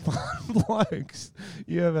blokes. blokes.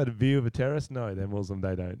 You ever had a beer with a terrorist? No, they're Muslim.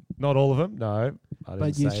 They don't. Not all of them. No, I didn't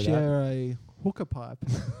But you say share a hookah pipe.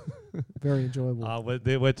 Very enjoyable.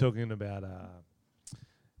 that. We're talking about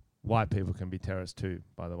white people can be terrorists too.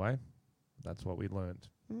 By the way, that's what we learned.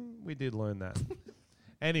 We did learn that.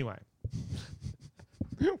 Anyway,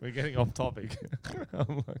 we're getting off topic.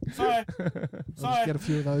 Sorry. I'll just get a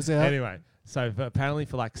few of those out. Anyway, so apparently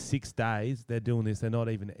for like 6 days, they're doing this. They're not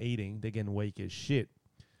even eating. They're getting weak as shit.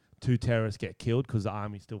 2 terrorists get killed because the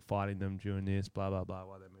army's still fighting them during this, blah, blah, blah,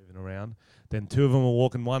 while they're moving around. Then 2 of them are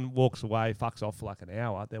walking. One walks away, fucks off for like an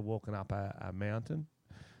hour. They're walking up a mountain.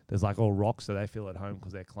 There's like all rocks, so they feel at home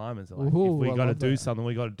because they're climbers. They're like, Ooh, if we I got to love do that. something,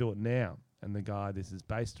 we got to do it now. And the guy this is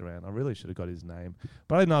based around, I really should have got his name.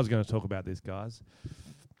 But I didn't know I was going to talk about this, guys.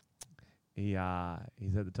 He's at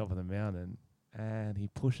the top of the mountain, and he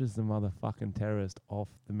pushes the motherfucking terrorist off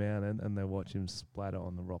the mountain, and they watch him splatter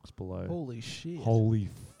on the rocks below. Holy shit. Holy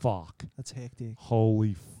fuck. That's hectic.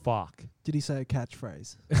 Holy fuck. Did he say a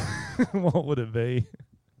catchphrase? What would it be?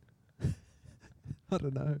 I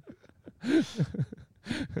don't know.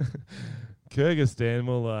 Kyrgyzstan,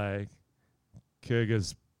 more like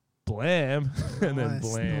Kyrgyz blam, and then Nice,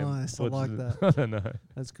 blam. nice. I What's like it? that. I don't know.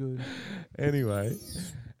 That's good. Anyway,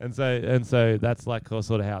 and so that's like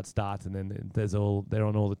sort of how it starts, and then they're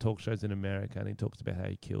on all the talk shows in America, and he talks about how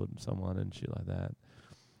he killed someone and shit like that,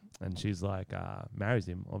 and she's like marries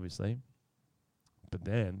him obviously, but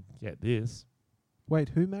then get this, Wait,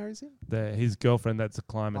 who marries him? his girlfriend that's a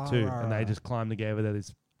climber too, right, and they right. just climb together. They're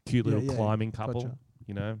this cute little Yeah, climbing couple,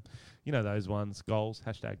 gotcha. you know those ones, goals,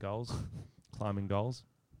 #goals, climbing goals.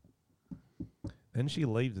 Then she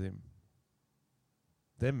leaves him.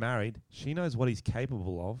 They're married. She knows what he's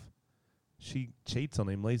capable of. She cheats on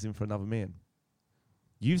him, leaves him for another man.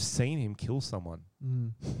 You've seen him kill someone.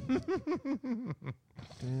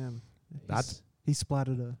 Damn. That's- He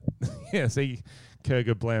splattered her. Yeah, see,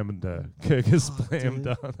 Kyrgyz blammed her. Kyrgyz Oh, blammed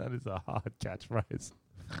dude. her. That is a hard catchphrase.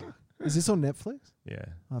 Is this on Netflix? Yeah.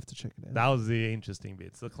 I'll have to check it out. That was the interesting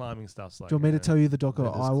bits. The climbing stuff's like... Do you want me to tell you the doco they're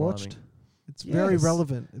just I watched? climbing. It's very Yes.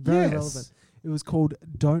 relevant. Very Yes. relevant. It was called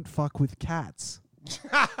Don't Fuck With Cats.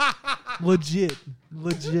 Legit.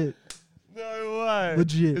 No way.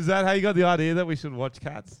 Legit. Is that how you got the idea that we should watch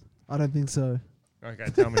Cats? I don't think so. Okay,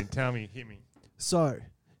 tell me, hit me. So,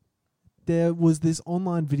 there was this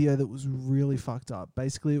online video that was really fucked up.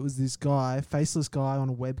 Basically, it was this guy, faceless guy on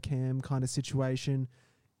a webcam kind of situation,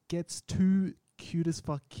 gets 2 cute as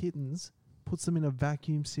fuck kittens, puts them in a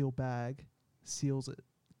vacuum seal bag, seals it,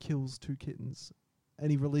 kills 2 kittens,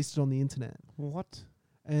 and he released it on the internet. What?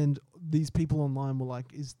 And these people online were like,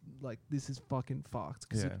 this is fucking fucked.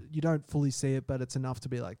 Because you don't fully see it, but it's enough to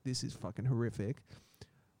be like, this is fucking horrific.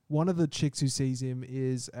 One of the chicks who sees him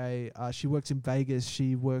is she works in Vegas.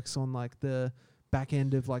 She works on like the back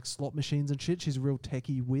end of like slot machines and shit. She's a real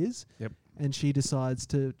techie whiz. Yep. And she decides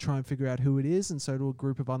to try and figure out who it is. And so do a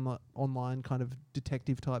group of online kind of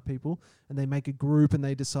detective type people. And they make a group and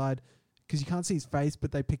they decide, because you can't see his face,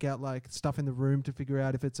 but they pick out like stuff in the room to figure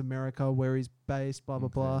out if it's America, where he's based, blah, blah,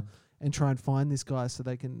 blah, and try and find this guy so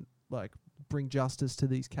they can like bring justice to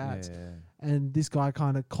these cats. Yeah. And this guy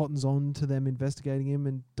kind of cottons on to them investigating him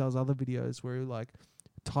and does other videos where he like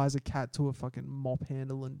ties a cat to a fucking mop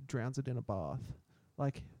handle and drowns it in a bath.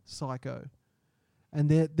 Like psycho. And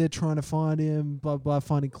they're trying to find him, blah, blah,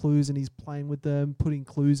 finding clues, and he's playing with them, putting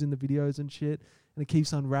clues in the videos and shit. And it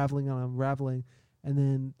keeps unraveling and unraveling. And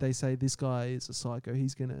then they say this guy is a psycho.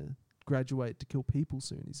 He's going to graduate to kill people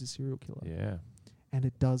soon. He's a serial killer. Yeah. And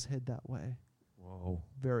it does head that way. Whoa.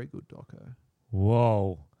 Very good doco.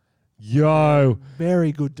 Whoa. Yo.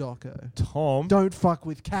 Very good doco. Tom. Don't fuck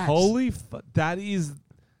with cats. Holy that is...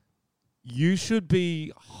 You should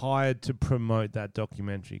be hired to promote that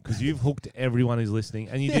documentary because you've hooked everyone who's listening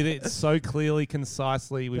and you did it so clearly,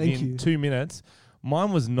 concisely within 2 minutes.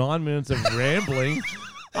 Mine was 9 minutes of rambling.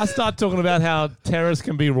 I start talking about how terrorists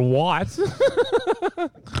can be white.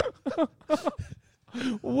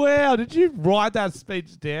 Wow, did you write that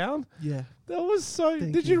speech down? Yeah. That was so...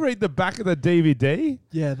 Did you read the back of the DVD?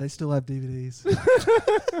 Yeah, they still have DVDs.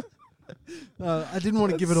 I didn't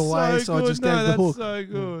want to give it away, so I just gave the hook. That's so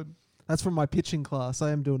good. That's from my pitching class.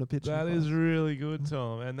 I am doing a pitching class. That is really good,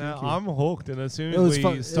 Tom. And now I'm hooked. And as soon as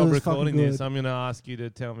we stop recording this, I'm going to ask you to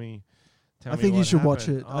tell me I think you should watch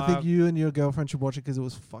it. I think you and your girlfriend should watch it because it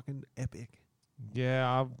was fucking epic.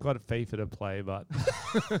 Yeah, I've got a FIFA to play, but...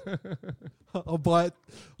 I'll buy it.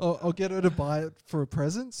 I'll get her to buy it for a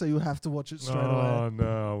present, so you'll have to watch it straight away. Oh,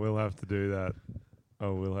 no. We'll have to do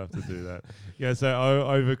that. Yeah, so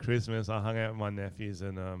over Christmas, I hung out with my nephews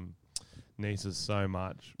and nieces so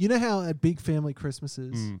much. You know how at big family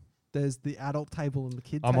Christmases, there's the adult table and the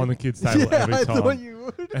kid table? I'm on the kids' table every time. I thought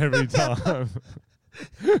you would. Every time.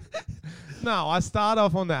 No, I start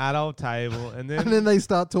off on the adult table and then they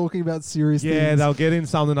start talking about serious things. Yeah, they'll get in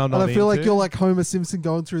something I'm not into. And I feel like you're like Homer Simpson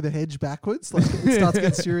going through the hedge backwards. Like it starts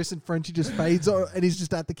getting serious and Frenchie just fades and he's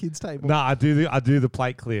just at the kids' table. No, I do the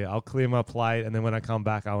plate clear. I'll clear my plate and then when I come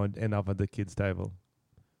back I'll end up at the kids' table.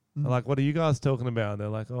 I'm like, what are you guys talking about? And they're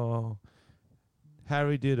like, oh,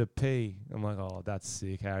 Harry did a pee. I'm like, oh, that's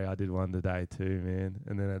sick, Harry. I did one today too, man.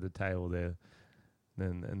 And then at the table there.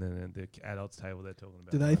 And then at the adults table, they're talking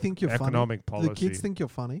about. Do they think you're economic funny? policy. The kids think you're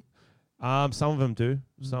funny. Some of them do.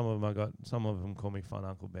 Some of them call me Fun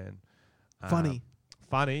Uncle Ben.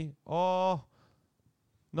 Funny. Oh,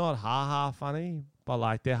 not ha funny, but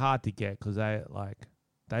like they're hard to get because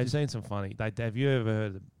they've seen some funny. Have you ever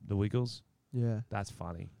heard of the Wiggles? Yeah, that's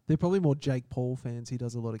funny. They're probably more Jake Paul fans. He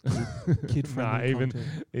does a lot of kid friendly content.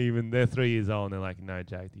 Even they're 3 years old and they're like, no,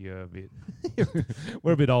 Jake, you're a bit.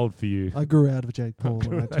 We're a bit old for you. I grew out of Jake Paul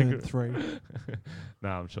when I turned 3. No,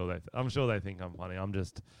 I'm sure they think I'm funny.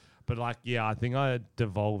 But like, yeah, I think I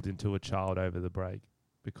devolved into a child over the break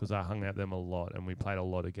because I hung out with them a lot and we played a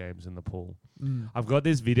lot of games in the pool. I've got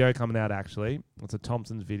this video coming out actually. It's a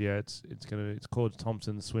Thompson's video. It's called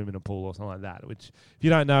Thompson's Swim in a Pool or something like that. Which, if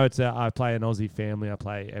you don't know, I play an Aussie family. I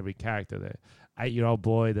play every character there. 8-year-old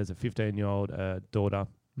boy. There's a 15-year-old daughter.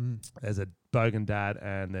 There's a bogan dad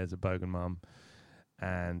and there's a bogan mum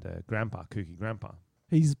and grandpa, kooky grandpa.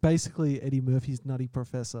 He's basically Eddie Murphy's Nutty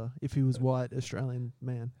Professor if he was white Australian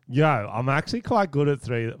man. Yo, I'm actually quite good at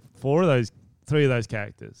three of those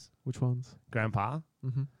characters. Which ones? Grandpa,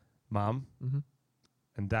 mum,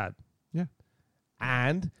 and dad. Yeah.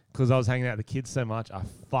 And because I was hanging out with the kids so much, I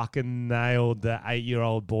fucking nailed the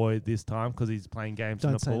 8-year-old boy this time because he's playing games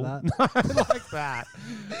in the pool. Don't say that. No, like that.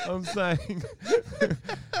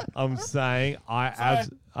 I'm saying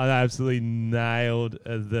I absolutely nailed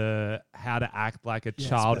the how to act like a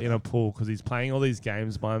child in a pool because he's playing all these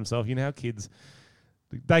games by himself. You know how kids...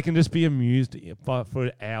 They can just be amused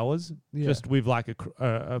for hours, just with like a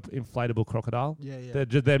inflatable crocodile. Yeah.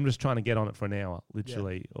 They're them just trying to get on it for an hour,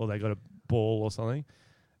 literally, or they got a ball or something.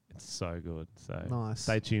 It's so good. So nice.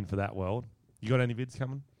 Stay tuned for that world. You got any vids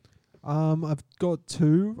coming? I've got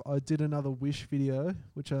 2. I did another Wish video,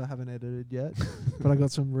 which I haven't edited yet, but I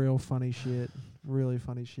got some real funny shit. Really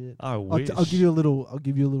funny shit. I I'll wish. give you a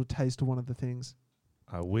little taste of one of the things.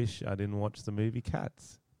 I wish I didn't watch the movie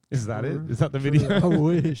Cats. Is that it? True. Is that the True. video? I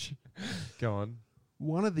wish. Go on.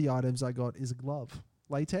 One of the items I got is a glove,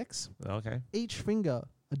 latex. Okay. Each finger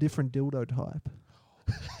a different dildo type.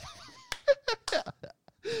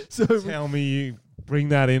 So Tell me you bring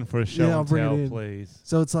that in for a show Yeah, I'll and bring it tell, in. please.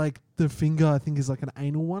 So it's like the finger, I think, is like an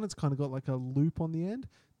anal one. It's kind of got like a loop on the end.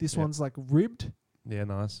 This Yep. one's like ribbed. Yeah,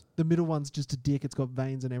 nice. The middle one's just a dick. It's got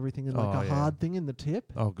veins and everything, and like Oh, a yeah. hard thing in the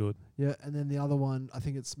tip. Oh, good. Yeah, and then the other one, I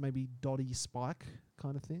think it's maybe dotty spike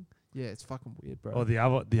kind of thing. Yeah, it's fucking weird, bro. Or the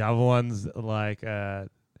other one's like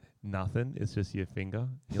nothing. It's just your finger.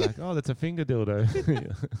 You're like, oh, that's a finger dildo.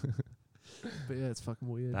 But yeah, it's fucking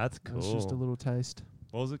weird. That's It's just a cool. little taste.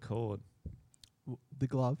 What was it called? The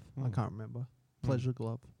glove, I Hmm. can't remember. Pleasure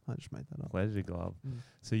glove. I just made that up. Pleasure glove. Mm.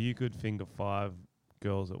 So you could finger 5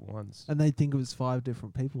 girls at once. And they think it was 5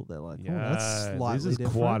 different people. They're like, oh, that's Yeah, slightly this is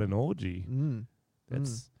different. quite an orgy. Mm.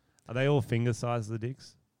 That's Are they all finger size, the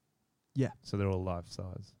dicks? Yeah. So they're all life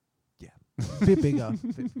size. Bit bigger.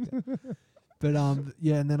 But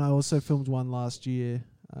yeah, and then I also filmed one last year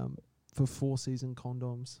for 4-season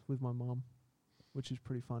condoms with my mum, which is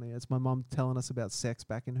pretty funny. It's my mum telling us about sex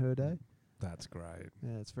back in her day. That's great.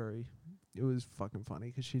 Yeah, it was fucking funny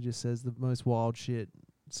because she just says the most wild shit,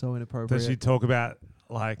 so inappropriate. Does she talk about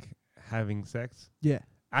like having sex? Yeah,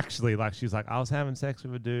 Actually, like she's like, I was having sex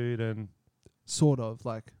with a dude, and sort of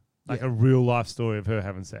like like yeah. a real life story of her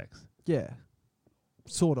having sex. Yeah,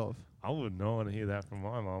 sort of. I would not want to hear that from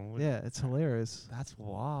my mum. Yeah, it's hilarious. That's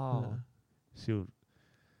wild. Yeah.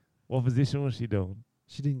 What position was she doing?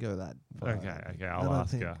 She didn't go that far. Okay, I I'll don't ask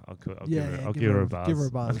think- her. I'll Yeah, give her a buzz. Give her a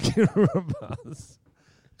buzz. I'll give her a buzz.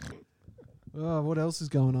 Oh, what else is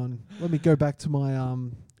going on? Let me go back to my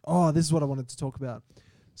this is what I wanted to talk about.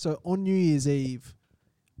 So on New Year's Eve,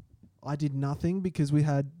 I did nothing because we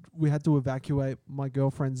had to evacuate my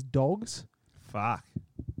girlfriend's dogs, Fuck.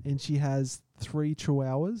 and she has 3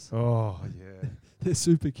 chihuahuas. Oh yeah. They're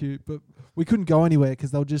super cute, but we couldn't go anywhere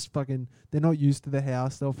because they'll just fucking. They're not used to the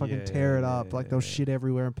house. They'll fucking tear it up. Like they'll shit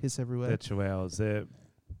everywhere and piss everywhere. They're chihuahuas.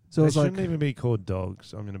 So They it's like shouldn't even be called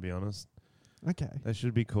dogs. I'm going to be honest. okay, They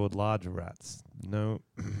should be called larger rats. No,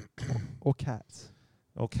 or cats.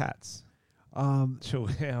 or cats. Um,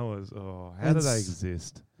 Chihuahuas. Oh, how And do they s-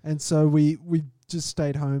 exist? And so we just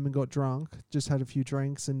stayed home and got drunk, just had a few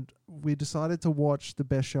drinks, and we decided to watch the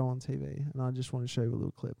best show on TV. And I just want to show you a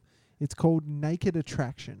little clip. It's called Naked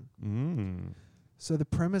Attraction. So the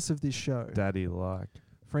premise of this show, Daddy like.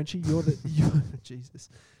 Frenchie, Jesus,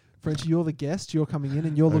 Frenchie, you're the guest. You're coming in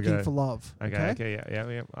and you're looking Okay. for love. Okay.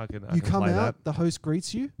 Yeah. I can. You can come play out. That. The host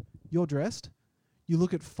greets you. You're dressed. You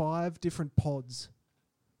look at 5 different pods,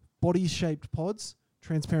 body-shaped pods,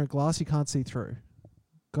 transparent glass. You can't see through.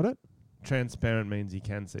 Got it? Transparent means you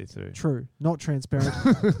can see through. True, not transparent.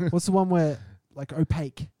 What's the one where like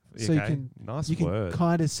opaque? So Okay, you nice can word.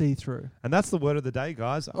 kind of see through. And that's the word of the day,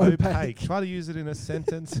 guys. Opaque. Opaque. Try to use it in a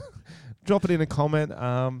sentence. Drop it in a comment.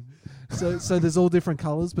 So there's all different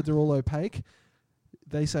colors, but they're all opaque.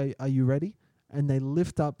 They say, "Are you ready?" And they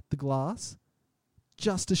lift up the glass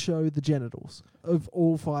just to show the genitals of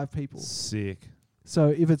all 5 people. Sick. So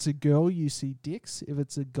if it's a girl, you see dicks. If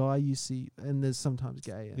it's a guy, you see, and there's sometimes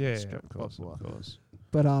gay. And Yeah, straight, of course, blah, of blah. course.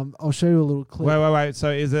 But I'll show you a little clip. Wait.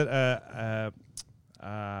 So is it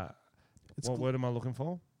It's what gl- word am I looking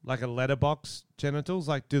for? Like a letterbox genitals?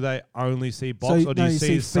 Like, do they only see box, or do no, you you see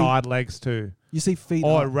see his side legs too? You see feet.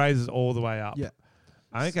 Or up. it raises all the way up? Yeah.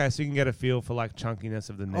 Okay, so you can get a feel for like chunkiness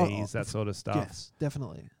of the Oh, knees, that sort of stuff. Yes,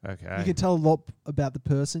 definitely. Okay. You can tell a lot about the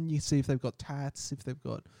person. You see if they've got tats, if they've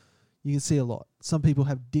got. You can see a lot. Some people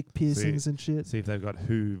have dick piercings and shit. See if they've got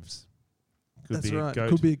hooves. Could That's be right. a goat.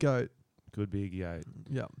 Could be a goat. Could be a goat.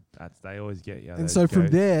 Yeah. They always get you. And those so from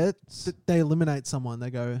goats. there, they eliminate someone. They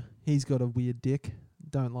go, he's got a weird dick.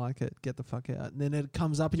 Don't like it. Get the fuck out. And then it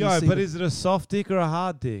comes up and you see but the is it a soft dick or a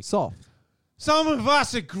hard dick? soft. Some of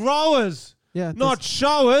us are growers, Yeah. not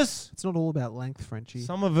showers. It's not all about length, Frenchie.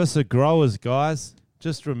 Some of us are growers, guys.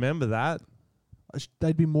 Just remember that.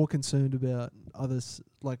 They'd be more concerned about others,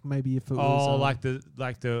 like maybe if it was. Oh, like the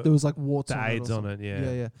there was like warts the on it or AIDS on something.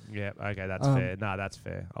 it. Yeah. Yeah. Okay, that's Um, fair. No, that's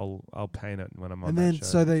fair. I'll paint it when I'm on And that then show.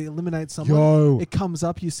 so they eliminate someone. Yo. It comes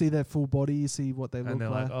up. You see their full body. You see what they look and they're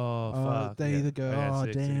like. like, oh fuck. They yeah. either go, Yeah, oh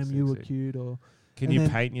sick, damn, sick, you were sick. cute, or Can and you then-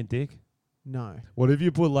 paint your dick? no. What if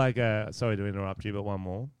you put like a? Sorry to interrupt you, but one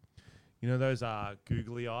more. You know those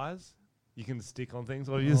googly eyes you can stick on things?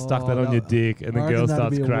 Or you just stuck that on your dick and the I reckon girl that'd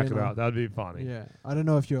starts be a cracking winner. up. That'd be funny. Yeah, I don't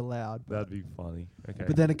know if you're allowed, but, That'd be funny. Okay.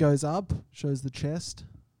 but then it goes up, shows the chest,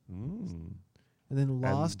 Mm. and then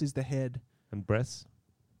last is the head. And breasts?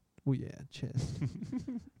 Well, yeah, chest.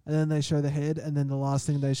 And then they show the head, and then the last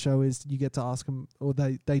thing they show is you get to ask them, or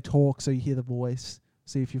they talk, so you hear the voice.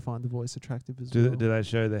 See if you find the voice attractive as well. Do they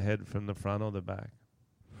show the head from the front or the back?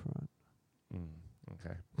 Front.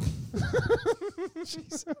 Okay.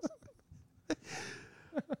 Jesus.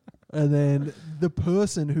 And then the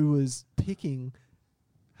person who was picking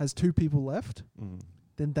has 2 people left.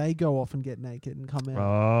 Then they go off and get naked and come out.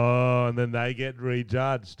 Oh, and then they get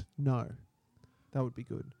rejudged. No, that would be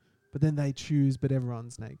good. But then they choose, but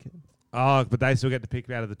everyone's naked. Oh, but they still get to pick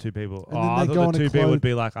out of the 2 people. And Oh, then I they thought go the on a 2 people would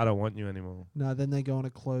be like, I don't want you anymore. No, then they go on a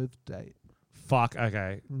clothed date. Fuck,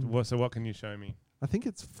 okay. So what can you show me? I think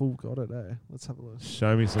it's full got it, eh? Let's have a look.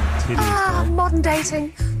 Show me some titties. Tom. Modern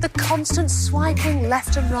dating, the constant swiping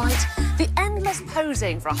left and right, the endless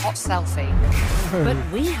posing for a hot selfie. But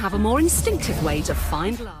we have a more instinctive way to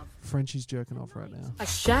find love. Frenchie's jerking off right now. A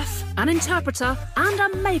chef, an interpreter, and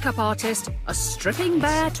a makeup artist, a stripping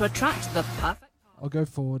bear to attract the perfect... I'll go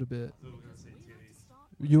forward a bit.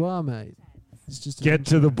 You are, mate. It's just Get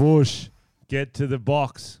to the bush. Get to the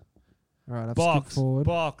box. All right, I've box, skipped forward.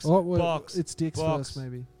 box, Oh, well, box. It's dicks box. first,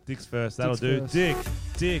 maybe. Dicks first. That'll Dicks do.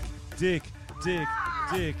 first.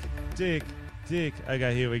 Dick.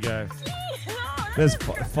 Okay, here we go. There's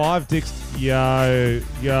 5 dicks. Yo,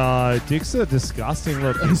 dicks are disgusting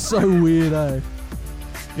looking. It's so weird, eh?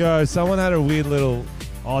 Yo, someone had a weird little...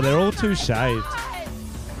 Oh, they're all too shaved.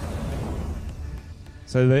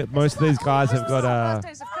 So most of these guys have got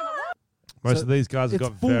Most of these guys have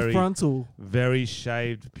got full frontal, very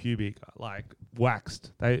shaved pubic, like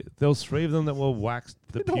waxed. There was 3 of them that were waxed.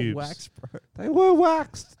 The They're pubes. not waxed, bro. They were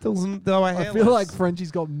waxed. They were hairless. I feel like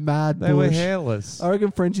Frenchie's got mad They were bush. hairless. I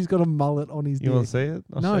reckon Frenchie's got a mullet on his dick. You want to see it?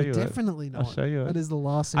 I'll No, show you definitely it. not. I'll show you it. That is the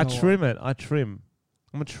last thing I trim it. I trim.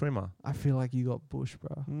 I'm a trimmer. I feel like you got bush,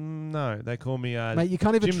 bro. No, they call me... Mate, you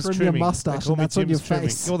can't even Jim's trim trimming. your mustache, They call and me that's on Jim's your trimming.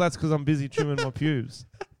 face. Well, that's because I'm busy trimming my pubes.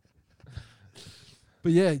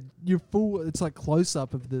 But yeah, you're full. It's like close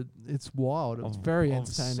up of the. It's wild. It's very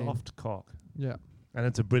entertaining. Soft cock. Yeah. And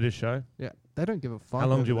it's a British show. Yeah. They don't give a fuck. How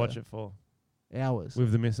long do you over watch there. it for? Hours.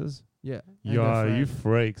 With the missus? Yeah. and Yo, her you friend.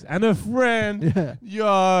 freaks. And a friend. Yeah.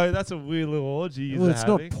 Yo, that's a weird little orgy. Well, it's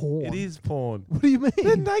not having. porn. It is porn. What do you mean?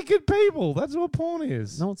 They're naked people. That's what porn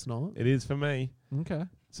is. No, it's not. It is for me. Okay.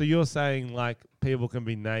 So you're saying like people can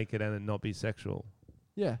be naked and it not be sexual?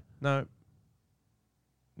 Yeah. No.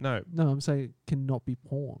 No. No, I'm saying it cannot be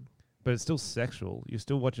porn. But it's still sexual. You're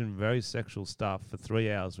still watching very sexual stuff for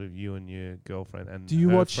 3 hours with you and your girlfriend. And Do you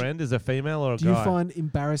her watch- friend is a female or a Do guy? you find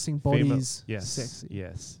embarrassing Female. bodies Yes. sexy?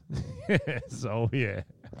 Yes. Yes. Oh, yeah.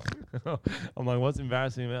 I'm like, what's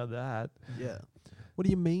embarrassing about that? Yeah. What do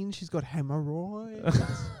you mean she's got hemorrhoids?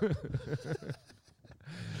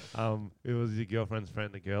 It was your girlfriend's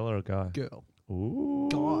friend, a girl or a guy? Girl. Ooh.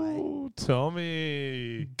 Guy.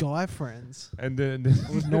 Tommy. Guy friends. And then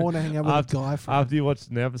I would not want to hang out with a guy friend. After you watched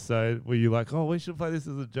an episode, were you like, oh, we should play this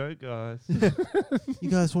as a joke, guys? You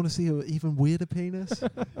guys want to see an even weirder penis?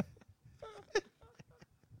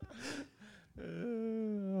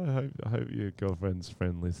 I hope your girlfriend's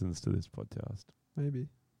friend listens to this podcast. Maybe.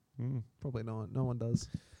 Probably not. No one does.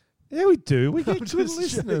 Yeah, we do. We I'm get good just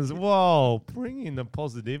listeners. joking. Whoa, bring in the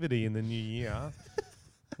positivity in the new year.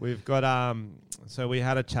 We've got so we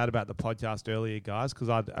had a chat about the podcast earlier, guys, because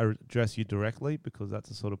I'd address you directly because that's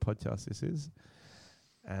the sort of podcast this is.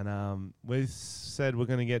 And we said we're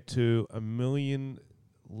going to get to 1 million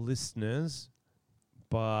listeners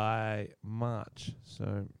by March.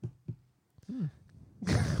 So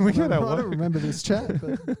we got I don't remember this chat,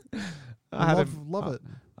 but love it.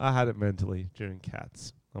 I had it mentally during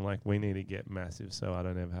Cats. I'm like, we need to get massive so I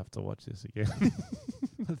don't ever have to watch this again.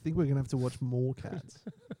 I think we're going to have to watch more Cats.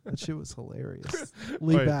 That shit was hilarious.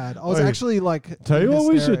 Lee Wait, bad. I was wait. actually like... Tell you in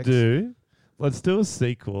what we should hysterics. do. Let's do a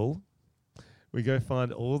sequel. We go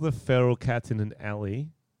find all the feral cats in an alley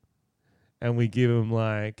and we give them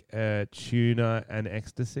like tuna and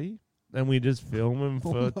ecstasy and we just film them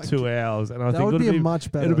for 2 hours. And I That think would it'll be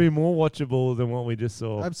much better. It'll be more watchable than what we just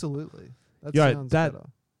saw. Absolutely. That Yo, sounds that better.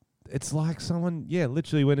 It's like someone,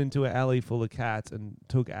 literally went into an alley full of cats and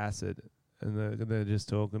took acid, and they're just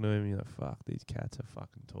talking to him. You're like, fuck, these cats are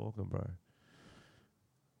fucking talking, bro.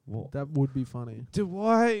 What? That would be funny.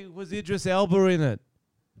 Why was Idris Elba in it?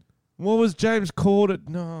 What was James Corden?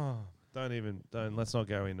 No, don't. Let's not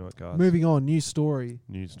go into it, guys. Moving on, new story.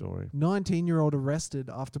 New story. 19-year-old arrested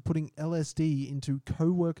after putting LSD into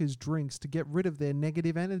co-workers' drinks to get rid of their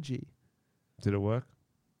negative energy. Did it work?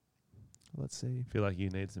 Let's see. I feel like you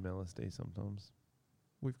need some LSD sometimes.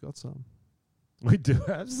 We've got some. We do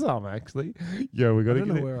have some, actually. Yo, we got I to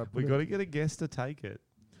don't know where I put we it. got to get a guest to take it.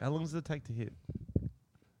 How long does it take to hit?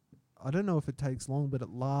 I don't know if it takes long, but it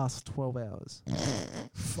lasts 12 hours.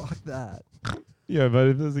 Fuck that. Yeah, but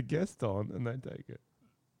if there's a guest on and they take it.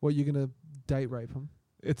 What, you're going to date rape them?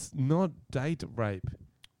 It's not date rape.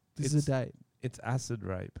 This is a date. It's acid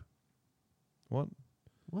rape. What?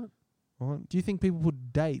 What? What? Do you think people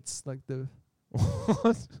put dates like the...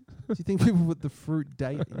 What? Do you think people put the fruit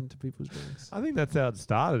date into people's drinks? I think that's how it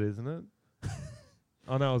started, isn't it?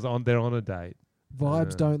 Oh no, it was they're on a date.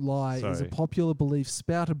 Vibes don't lie is a sorry. popular belief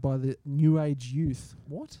spouted by the New Age youth.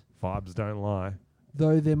 What? Vibes don't lie.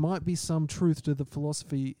 Though there might be some truth to the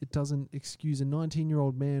philosophy, it doesn't excuse a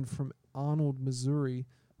 19-year-old man from Arnold, Missouri,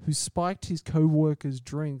 who spiked his co-workers'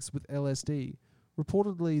 drinks with LSD.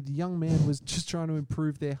 Reportedly, the young man was just trying to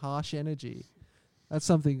improve their harsh energy. That's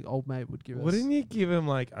something old mate would give us. Wouldn't you give him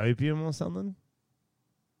like opium or something?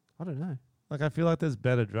 I don't know. Like I feel like there's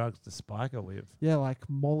better drugs to spike it with. Yeah, like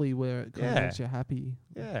Molly, where it kind of Yeah. makes you happy.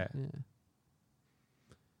 Yeah.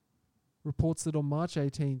 Reports that on March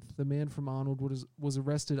 18th, the man from Arnold was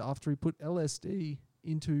arrested after he put LSD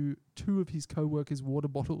into 2 of his co-workers' water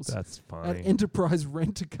bottles That's at funny. Enterprise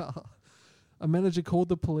Rent-A-Car. A manager called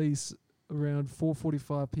the police around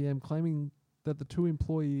 4:45 p.m. claiming that the 2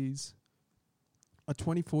 employees, a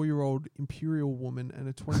 24-year-old Imperial woman and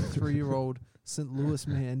a 23-year-old St. Louis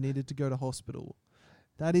man, needed to go to hospital.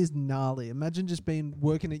 That is gnarly. Imagine just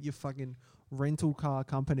working at your fucking rental car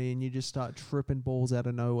company and you just start tripping balls out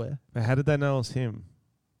of nowhere. But how did they know it was him?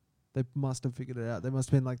 They must have figured it out. They must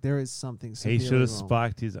have been like, there is something He severely should have wrong.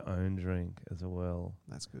 spiked his own drink as well.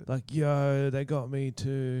 That's good. Like, yo, they got me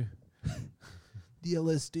too. The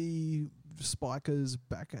LSD spikers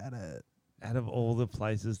back at it. Out of all the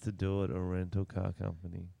places to do it, a rental car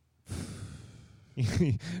company.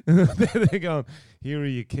 They're going, here are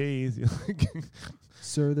your keys. You're like,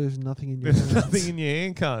 Sir, there's nothing in your there's hands. nothing in your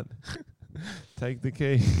hand, cunt. Take the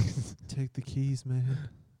keys. Take the keys, man.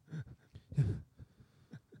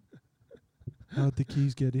 How'd the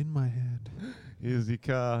keys get in my hand? Here's your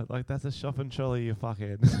car. Like, that's a shopping trolley, you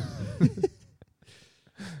fuckhead.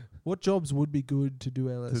 What jobs would be good to do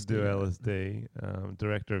LSD? To do LSD.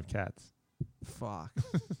 Director of Cats. Fuck.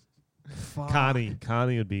 Fuck.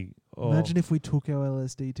 Carney would be... Oh. Imagine if we took our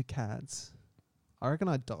LSD to cats. I reckon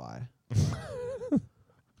I'd die.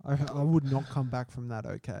 I would not come back from that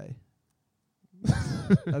okay.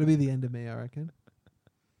 That'd be the end of me, I reckon.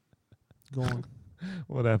 Gone.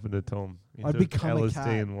 What happened to Tom? He I'd took become a LSD cat.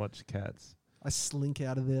 and watched cats. I slink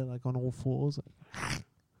out of there like on all fours.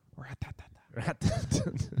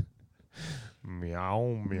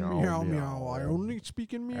 Meow, meow, Meow, meow. I only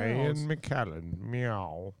speak in meows. Ian McKellen,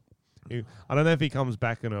 meow. I don't know if he comes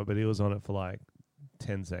back or not, but he was on it for like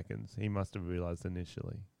 10 seconds. He must have realized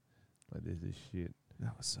initially, like, this is shit.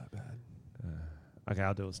 That was so bad. Okay,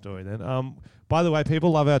 I'll do a story then. By the way,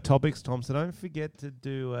 people love our topics, Tom, so don't forget to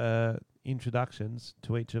do introductions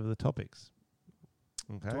to each of the topics.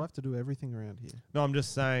 Okay. Do I have to do everything around here? No, I'm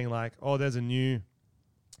just saying, like, there's a new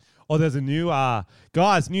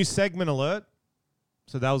guys, new segment alert.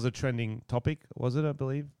 So that was a trending topic, was it, I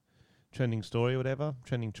believe? Trending story, whatever.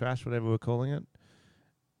 Trending trash, whatever we're calling it.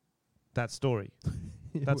 That story.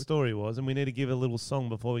 That story was, and we need to give a little song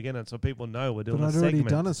before we get it so people know we're doing But a I'd segment. already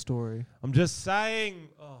done a story. I'm just saying.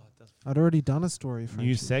 I'd already done a story. New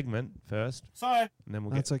Frenchie. segment first. Sorry. And then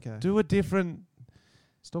we'll That's okay. do a different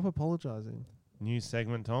Stop apologizing. new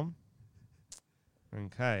segment, Tom.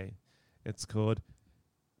 Okay. It's called...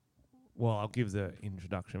 Well, I'll give the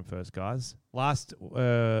introduction first, guys. Last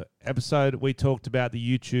episode, we talked about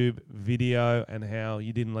the YouTube video and how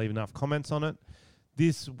you didn't leave enough comments on it.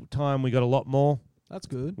 This time, we got a lot more. That's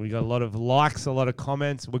good. We got a lot of likes, a lot of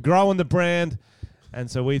comments. We're growing the brand.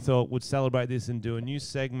 And so we thought we'd celebrate this and do a new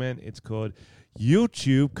segment. It's called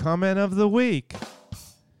YouTube Comment of the Week.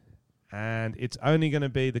 And it's only going to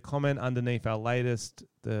be the comment underneath our latest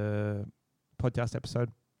podcast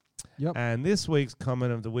episode. Yep. And this week's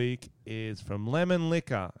comment of the week is from Lemon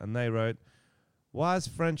Liquor. And they wrote, why does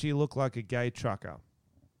Frenchie look like a gay trucker?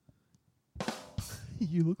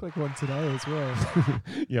 You look like one today as well.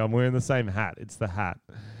 Yeah, I'm wearing the same hat. It's the hat.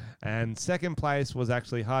 And second place was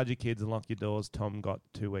actually hide your kids and lock your doors. Tom got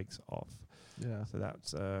 2 weeks off. Yeah. So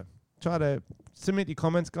that's try to submit your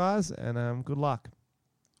comments, guys, and good luck.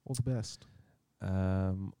 All the best.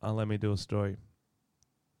 Let me do a story.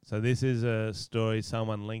 So this is a story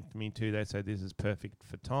someone linked me to. They said this is perfect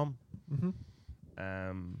for Tom. Mm-hmm.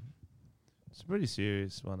 It's a pretty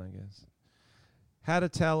serious one, I guess. How to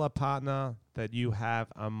tell a partner that you have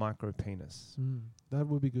a micro penis. That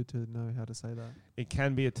would be good to know how to say that. It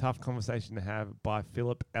can be a tough conversation to have by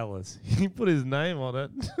Philip Ellis. He put his name on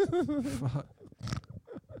it.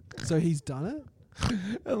 So he's done it?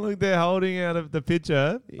 And look, they're holding out of the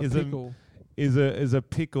picture is pickle. Is a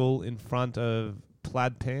pickle in front of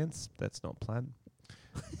plaid pants. That's not plaid.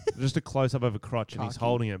 Just a close up of a crotch, and he's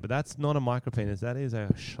holding it. But that's not a micropenis. That is a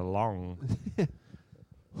shalong.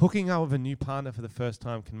 Hooking up with a new partner for the first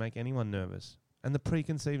time can make anyone nervous, and the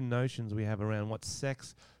preconceived notions we have around what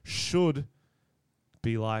sex should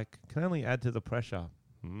be like can only add to the pressure.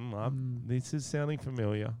 This is sounding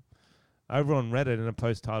familiar. Over on Reddit, in a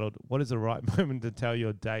post titled, "What is the right moment to tell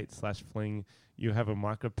your date/fling you have a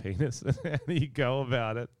micro penis? How do you go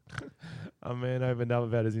about it?" A man opened up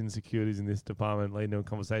about his insecurities in this department, leading to a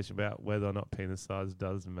conversation about whether or not penis size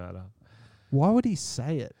does matter. Why would he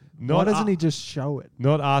say it? Why doesn't he just show it?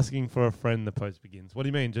 Not asking for a friend, the post begins. What do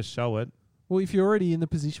you mean, just show it? Well, if you're already in the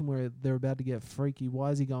position where they're about to get freaky, why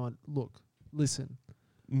is he going, look, listen,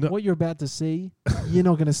 what you're about to see, you're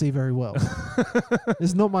not going to see very well.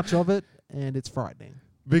 There's not much of it, and it's frightening.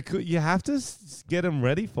 Because you have to get them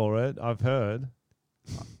ready for it, I've heard.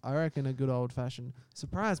 I reckon a good old-fashioned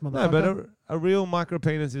surprise, motherfucker. No, but a real micro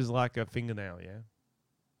penis is like a fingernail, yeah?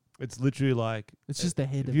 It's literally like... It's just the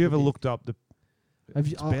head of Have you ever dick. looked up the...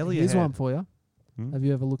 It's barely a here's head. one for you. Have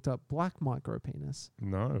you ever looked up black micro penis?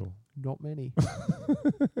 No. Not many.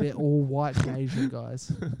 They're all white and Asian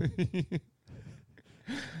guys.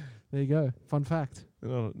 There you go. Fun fact.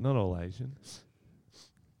 Not all Asian.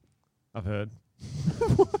 I've heard.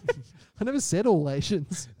 I never said all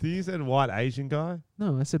Asians. Did you said white Asian guy?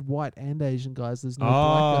 No, I said white and Asian guys. There's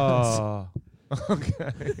no black guys.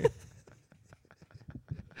 Okay.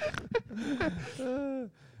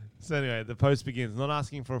 So anyway, the post begins. Not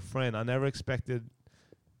asking for a friend. I never expected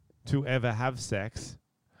to ever have sex,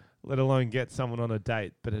 let alone get someone on a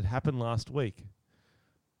date, but it happened last week.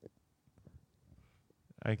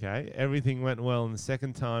 Okay, everything went well, and the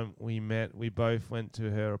second time we met, we both went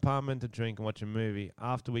to her apartment to drink and watch a movie.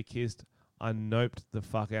 After we kissed, I noped the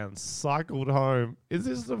fuck out and cycled home. Is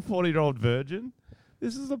this the 40-year-old virgin?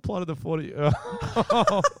 This is the plot of the 40...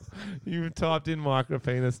 You've typed in micro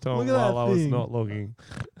penis, Tom, while I was not looking.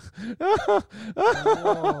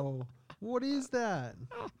 Whoa. What is that?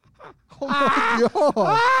 Oh my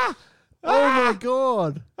God. Oh my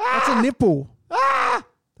God. That's a nipple.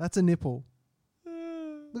 That's a nipple.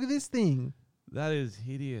 Look at this thing. That is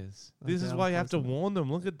hideous. Okay, This is I'll why you have to post it. warn them.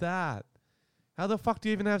 Look at that. How the fuck do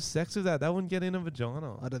you even have sex with that? That wouldn't get in a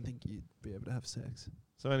vagina. I don't think you'd be able to have sex.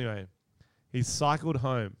 So anyway, he cycled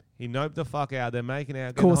home. He noped the fuck out. They're making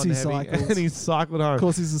out. Of course getting he hot and heavy, cycles. and he cycled home. Of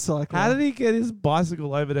course he's a cycler. How did he get his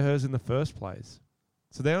bicycle over to hers in the first place?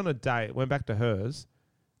 So they're on a date, went back to hers.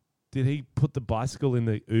 Did he put the bicycle in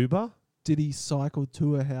the Uber? Did he cycle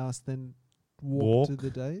to her house, then walk to the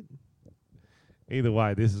date? Either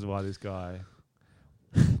way, this is why this guy...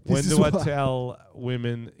 When do I tell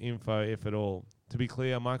women info, if at all? To be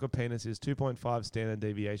clear, micropenis is 2.5 standard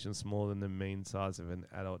deviations smaller than the mean size of an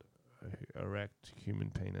adult erect human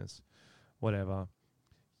penis. Whatever.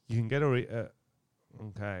 You can get a...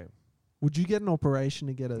 okay. Would you get an operation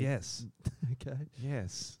to get a... Yes. Okay.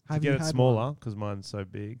 Yes. Have to you get it had smaller, because mine's so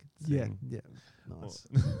big. Yeah, Thing. yeah. Nice.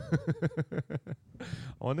 I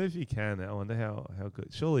wonder if you can. I wonder how good...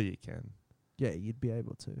 Surely you can. Yeah, you'd be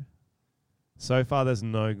able to. So far, there's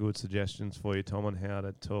no good suggestions for you, Tom, on how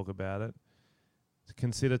to talk about it.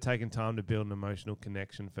 Consider taking time to build an emotional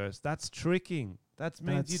connection first. That's tricking. That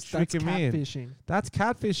means you trick him in. catfishing. That's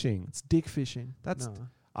catfishing. It's dick fishing. That's. No.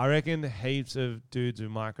 I reckon heaps of dudes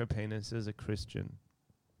with micro penises are Christian.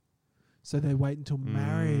 So they wait until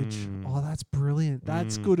marriage. Oh, that's brilliant.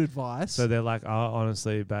 That's good advice. So they're like, oh,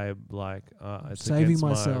 honestly, babe, like, it's saving against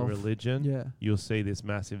myself. my religion. Yeah. You'll see this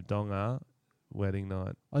massive donga wedding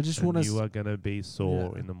night. I just and want to... you are going to be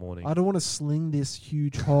sore in the morning. I don't want to sling this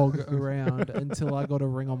huge hog around until I got a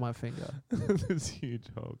ring on my finger. This huge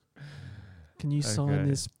hog. Can you sign Okay.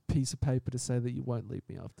 this piece of paper to say that you won't leave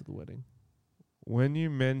me after the wedding? When you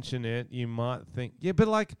mention it, you might think, yeah, but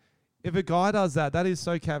like, if a guy does that, that is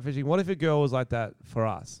so catfishing. What if a girl was like that for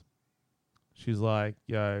us? She's like,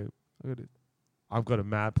 yo, I've got a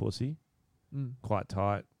mad pussy, quite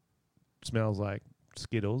tight, smells like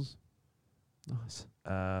Skittles. Nice.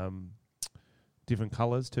 Different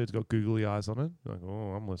colours too. It's got googly eyes on it. Like,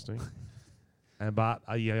 oh, I'm listening. But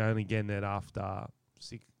you only getting it after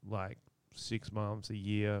 6 months, a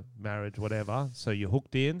year, marriage, whatever. So you're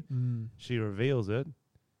hooked in. She reveals it.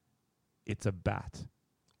 It's a bat.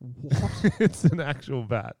 What? It's an actual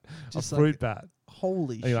bat. Just a fruit like, bat.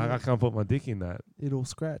 Holy and you're shit. like, I can't put my dick in that. It'll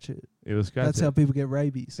scratch it. It'll scratch That's it. how people get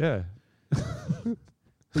rabies. Yeah.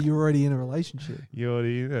 But you're already in a relationship. You're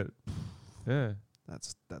already in it. Yeah.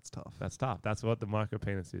 That's tough. That's tough. That's what the micro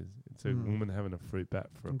penis is. It's a woman having a fruit bat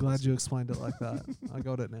for I'm a glad pussy. you explained it like that. I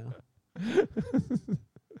got it now.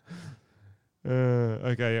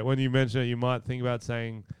 Okay, yeah, when you mention it, you might think about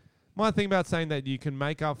saying that you can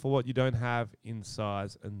make up for what you don't have in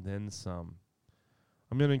size and then some.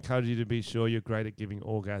 I'm going to encourage you to be sure you're great at giving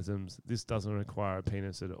orgasms. This doesn't require a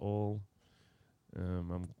penis at all.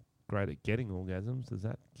 I'm great at getting orgasms. Does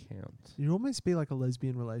that count? You'd almost be like a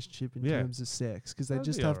lesbian relationship in terms of sex, because they That'd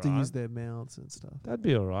just be have to alright. use their mouths and stuff. That'd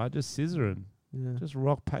be all right. Just scissoring. Yeah. Just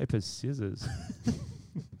rock, paper, scissors.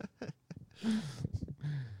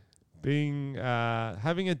 Having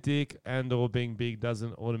a dick and or being big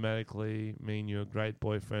doesn't automatically mean you're a great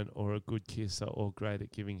boyfriend or a good kisser or great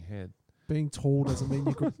at giving head. Being tall doesn't mean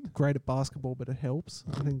you're great at basketball, but it helps.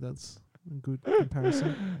 I think that's a good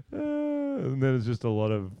comparison. And then it's just a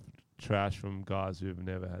lot of trash from guys who've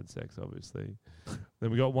never had sex, obviously.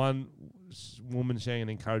 Then we got one woman sharing an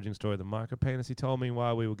encouraging story of the micro penis. He told me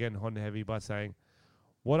while we were getting hot and heavy by saying,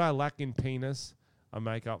 "What I lack in penis, I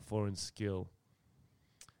make up for in skill."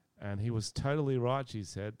 And he was totally right, she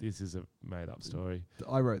said. This is a made-up story.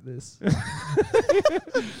 I wrote this.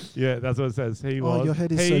 Yeah, that's what it says. Your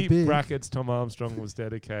head is so big. Brackets, Tom Armstrong was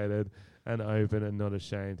dedicated and open and not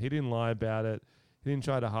ashamed. He didn't lie about it. He didn't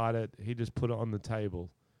try to hide it. He just put it on the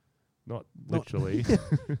table. Not literally.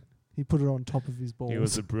 He put it on top of his balls. He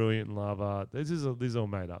was a brilliant lover. This is all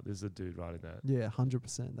made up. This is a dude writing that. Yeah,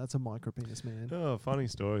 100%. That's a micro penis, man. Oh, funny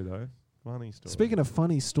story, though. Funny story. Speaking of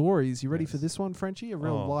funny stories, you ready for this one, Frenchie? A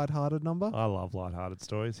real light-hearted number? I love light-hearted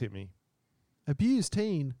stories. Hit me. Abused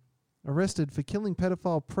teen arrested for killing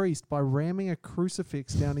pedophile priest by ramming a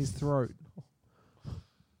crucifix down his throat.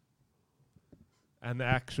 And the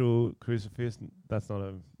actual crucifix, that's not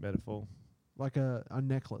a metaphor. Like a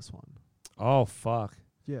necklace one. Oh, fuck.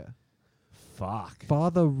 Yeah. Fuck.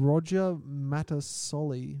 Father Roger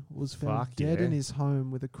Matasoli was found dead in his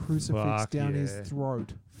home with a crucifix down his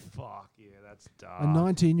throat. Fuck, yeah, that's dark. A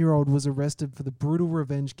 19-year-old was arrested for the brutal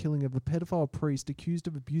revenge killing of a pedophile priest accused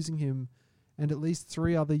of abusing him and at least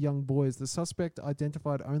 3 other young boys. The suspect,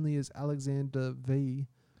 identified only as Alexander V.,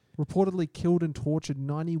 reportedly killed and tortured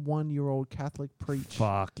 91-year-old Catholic priest.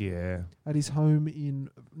 Fuck, yeah. At his home in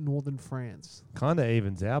northern France. Kind of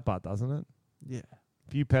evens out, but doesn't it? Yeah.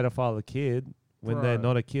 If you pedophile a kid, when they're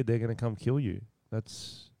not a kid, they're going to come kill you.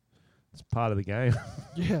 That's part of the game.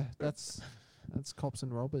 Yeah, that's cops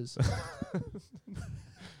and robbers.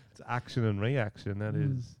 It's action and reaction. That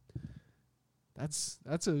is.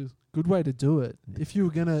 That's a good way to do it. If you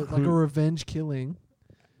were gonna like a revenge killing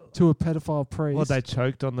to a pedophile priest, Well, they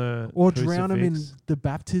choked on the or crucifix. drown him in the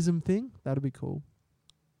baptism thing. That'd be cool.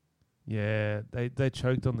 Yeah, they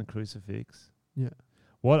choked on the crucifix. Yeah.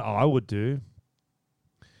 What I would do,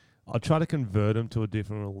 I'd try to convert them to a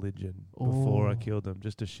different religion before I killed them,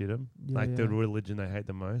 just to shit them. Yeah, like the religion they hate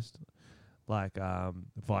the most, like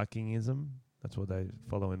Vikingism. That's what they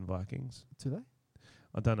follow in Vikings. Do they?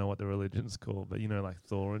 I don't know what the religion's called, but you know, like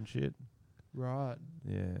Thor and shit. Right.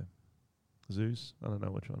 Yeah. Zeus. I don't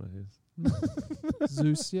know which one it is.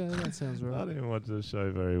 Zeus. Yeah, that sounds right. I didn't watch the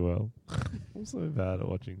show very well. I'm so bad at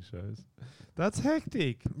watching shows. That's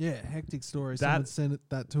hectic. Yeah, hectic story. Someone sent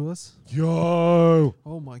that to us. Yo.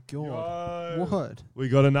 Oh my god. Yo. What? We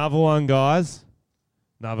got another one, guys.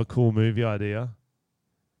 Another cool movie idea.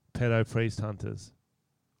 Pedo priest hunters.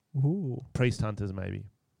 Ooh. Priest hunters, maybe.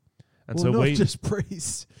 And well, so not we just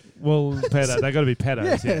priests. Well, pedo. They got to be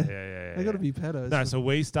pedos. Yeah. They got to be pedos. No, so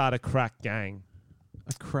we start a crack gang.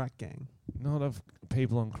 A crack gang. Not of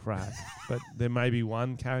people on crack, but there may be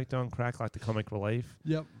one character on crack, like the comic relief.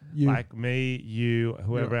 Yep. You. Like me, you,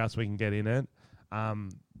 whoever else we can get in it.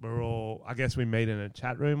 We're all, I guess we meet in a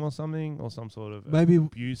chat room or something, or some sort of maybe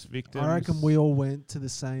abuse victims. I reckon we all went to the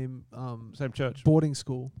same church, boarding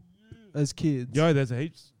school as kids. Yo, there's a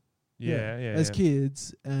heaps. Yeah. As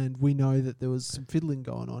kids, and we know that there was some fiddling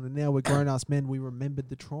going on, and now we're grown-ass men. We remembered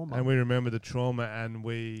the trauma. And we remember the trauma, and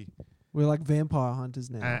we're like vampire hunters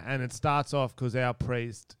now. And it starts off because our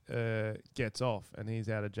priest gets off, and he's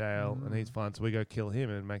out of jail, and he's fine. So we go kill him,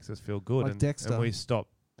 and it makes us feel good. Like Dexter. And we stop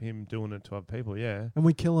him doing it to other people, yeah. And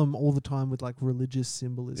we kill him all the time with, like, religious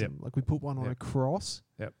symbolism. Like, we put one on a cross.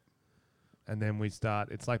 Yep. And then we start,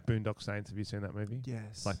 it's like Boondock Saints. Have you seen that movie? Yes.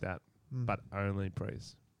 It's like that, but only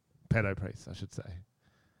priests. Pedo priests, I should say.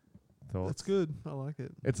 Thoughts? That's good. I like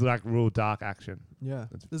it. It's like real dark action. Yeah.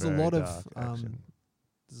 It's there's a lot of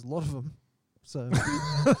there's a lot of them. So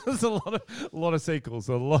there's a lot of sequels.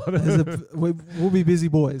 A lot of we'll be busy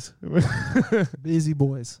boys. Busy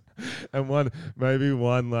boys. And one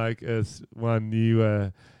like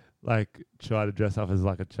you like try to dress up as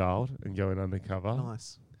like a child and go in undercover.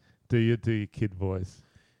 Nice. Do your kid voice.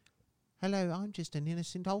 Hello, I'm just an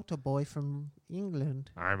innocent altar boy from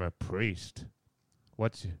England. I'm a priest.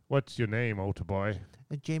 What's your name, altar boy?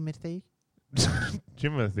 Jimothy.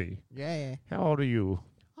 Jimothy. Yeah. How old are you?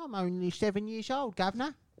 I'm only 7 years old,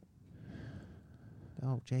 Governor.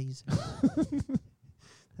 Oh, jeez.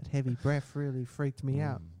 That heavy breath really freaked me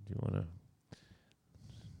out. Do you want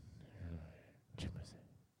to?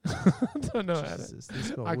 Jimothy. I don't know how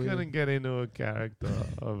to. I couldn't get into a character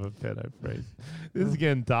of a pedo priest. This is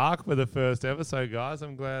getting dark for the first episode, guys.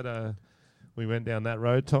 I'm glad we went down that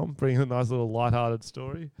road, Tom, bringing a nice little light-hearted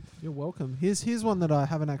story. You're welcome. Here's one that I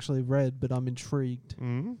haven't actually read, but I'm intrigued.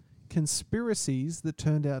 Mm? Conspiracies that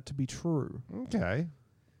turned out to be true. Okay.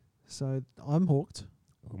 So I'm hooked.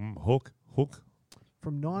 Hook.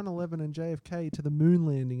 From 9/11 and JFK to the moon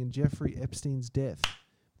landing and Jeffrey Epstein's death,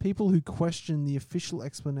 people who question the official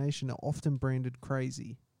explanation are often branded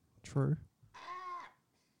crazy. True.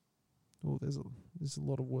 Oh, there's a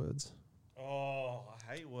lot of words. Oh,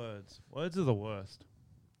 I hate words. Words are the worst.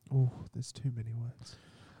 Oh, there's too many words.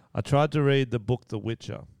 I tried to read the book The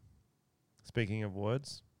Witcher. Speaking of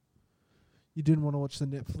words. You didn't want to watch the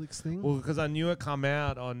Netflix thing? Well, because I knew it come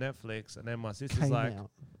out on Netflix, and then my sister's like, out.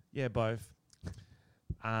 yeah, both.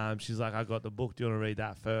 She's like, I got the book. Do you want to read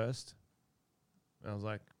that first? And I was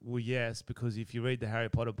like, well, yes, because if you read the Harry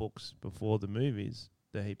Potter books before the movies,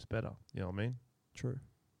 they're heaps better. You know what I mean? True.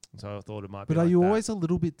 And so I thought it might be. But are like you that. always a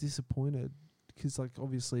little bit disappointed? Because, like,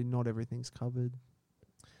 obviously not everything's covered.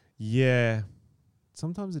 Yeah.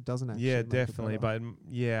 Sometimes it doesn't actually. Yeah, make definitely. it better. But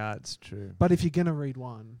yeah, it's true. But if you're going to read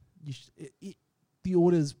one, the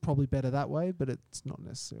order's probably better that way, but it's not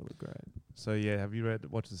necessarily great. So yeah, have you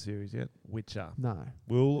watched the series yet? Witcher. No.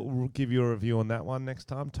 We'll give you a review on that one next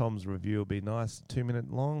time. Tom's review will be nice,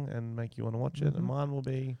 2-minute long, and make you want to watch it. And mine will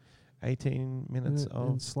be 18 minutes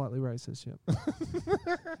and slightly racist. Yep.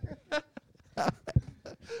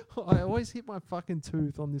 I always hit my fucking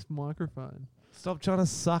tooth on this microphone. Stop trying to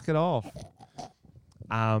suck it off.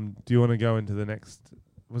 Do you want to go into the next?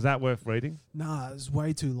 Was that worth reading? Nah, it's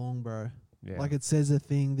way too long, bro. Yeah. Like, it says a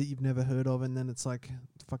thing that you've never heard of, and then it's like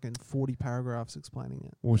fucking 40 paragraphs explaining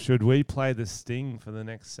it. Well, should we play the sting for the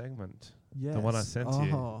next segment? Yes. The one I sent to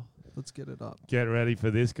you. Let's get it up. Get ready for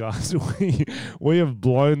this, guys. We have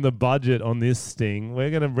blown the budget on this sting. We're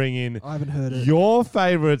going to bring in I haven't heard it. Your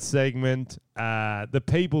favorite segment, the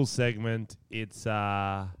people segment. It's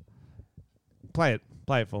play it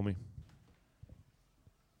for me.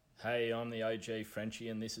 Hey, I'm the OG Frenchie,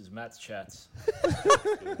 and this is Matt's Chats.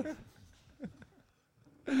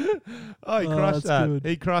 Oh, he crushed that. Good.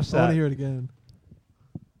 He crushed that. I want to hear it again.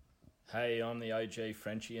 Hey, I'm the OG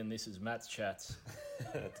Frenchie, and this is Matt's Chats.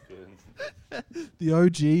 That's good. The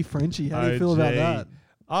OG Frenchie. How do you feel about that?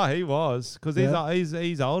 Oh, he was. Because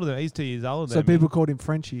he's older than he's 2 years older so than me. people called him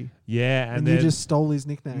Frenchie. Yeah. And then you just stole his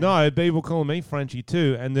nickname. No, people call me Frenchie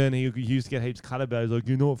too. And then he used to get heaps cut about it. He's like,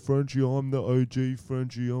 you're not Frenchie, I'm the OG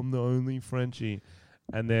Frenchie, I'm the only Frenchie.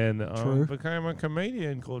 And then I became a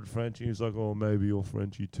comedian called Frenchie. He's like, oh, maybe you're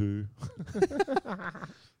Frenchie too.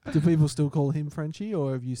 Do people still call him Frenchie,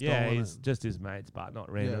 or have you stolen Yeah, he's it? just his mates, but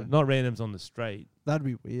not random. Yeah. Not randoms on the street. That'd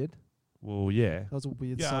be weird. Well, yeah. That was a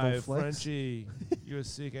weird Yo, subtle flex. Frenchie, you're a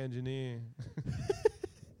sick engineer.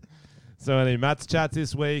 So anyway, Matt's Chats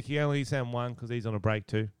this week. He only sent one because he's on a break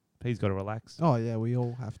too. He's got to relax. Oh, yeah, we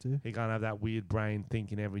all have to. He can't have that weird brain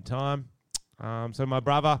thinking every time. So my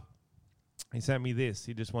brother, he sent me this.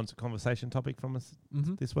 He just wants a conversation topic from us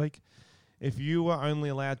this week. If you were only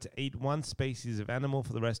allowed to eat one species of animal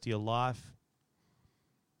for the rest of your life,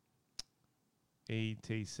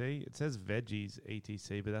 ETC. It says veggies,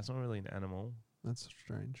 ETC, but that's not really an animal. That's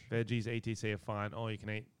strange. Veggies, ETC are fine. Oh, you can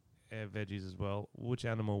eat veggies as well. Which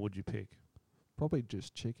animal would you pick? Probably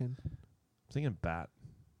just chicken. I'm thinking bat.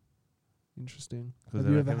 Interesting. Because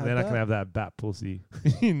Have you ever had then that? I can have that bat pussy.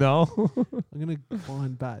 You know? I'm going to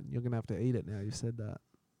find bat. You're going to have to eat it now. You said that.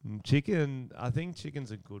 Chicken, I think chicken's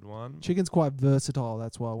a good one. Chicken's quite versatile.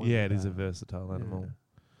 That's why I went Yeah, with it is a that. versatile animal.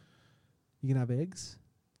 You can have eggs?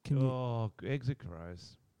 Can you? Eggs are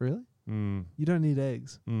gross. Really? Mm. You don't need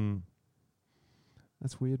eggs. Mm.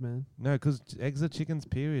 That's weird, man. No, because eggs are chicken's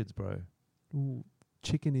periods, bro. Ooh,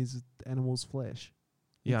 chicken is animal's flesh.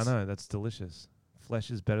 Yeah, I know. That's delicious. Flesh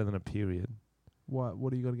is better than a period. What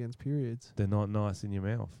do you got against periods? They're not nice in your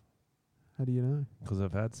mouth. How do you know? Because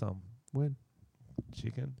I've had some. When?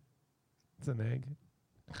 Chicken. It's an egg.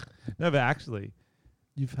 No, but actually.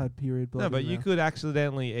 You've had period blood. No, but you could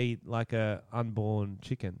accidentally eat like a unborn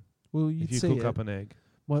chicken. Well, you'd if you see cook it. up an egg.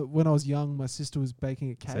 When I was young, my sister was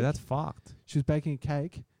baking a cake. So that's fucked. She was baking a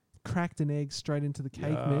cake, cracked an egg straight into the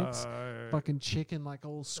cake mix. Yo. Fucking chicken like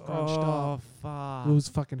all scrunched Oh, up. fuck. It was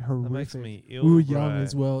fucking horrific. That makes me ill, We were young bro.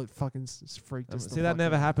 as well. It fucking freaked us. See, that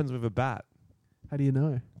never happens with a bat. How do you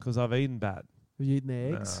know? Because I've eaten bat. Have you eaten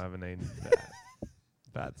the eggs? No, I haven't eaten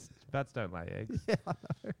that. Bats don't lay eggs. Yeah, I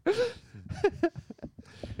know.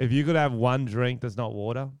 If you could have one drink that's not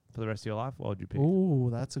water for the rest of your life, what would you pick? Oh,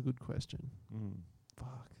 that's a good question. Mm.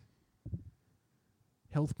 Fuck.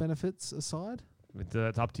 Health benefits aside?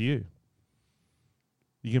 It's up to you.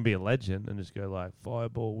 You can be a legend and just go like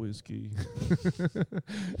Fireball whiskey.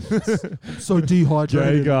 So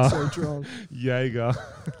dehydrated, Jaeger. so drunk. Jaeger.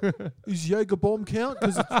 Is Jaeger bomb count?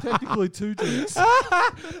 Because it's technically 2 drinks.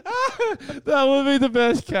 That would be the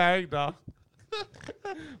best character.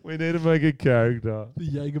 We need to make a character. The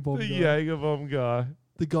Jaeger bomb The guy. Jaeger bomb guy.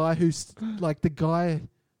 The guy who's like the guy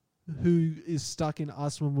who is stuck in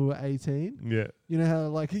Us when we were 18. Yeah. You know how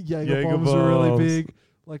like Jaeger Jaeger bombs are really bombs. big.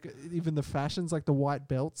 Like even the fashions, like the white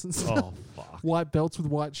belts and stuff. Oh, fuck. White belts with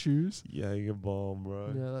white shoes. Jaeger bomb,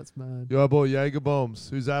 bro. Yeah, that's mad. Yo, I bought Jaeger bombs.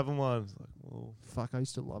 Who's having one? It's like, well, Fuck, I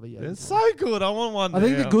used to love a Jaeger. they're so good. I want one. I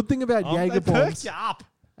think the now. good thing about Jaeger they perk bombs, you up.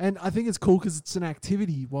 and I think it's cool because it's an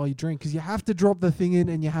activity while you drink, because you have to drop the thing in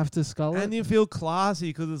and you have to scull it. And you feel classy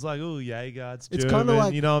because it's like, oh, Jaeger, it's It's German. kinda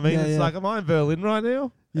like- you know what I mean? yeah, It's yeah. like, am I in Berlin right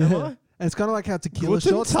now? Yeah. Am I? And it's kind of like how tequila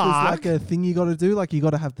Guten shots. There's like Tag. a thing you got to do. Like you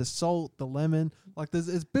got to have the salt, the lemon. Like it's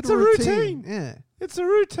a bit It's of a routine. Yeah. It's a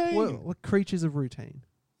routine. What creatures of routine?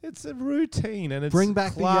 It's a routine, and it's Bring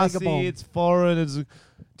back the classy. Jaeger bomb. It's foreign. It's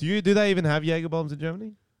do they even have Jaeger bombs in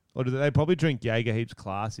Germany, or do they probably drink Jaeger heaps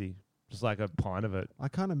classy, just like a pint of it? I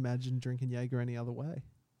can't imagine drinking Jaeger any other way.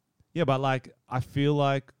 Yeah, but like I feel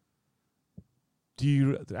like, do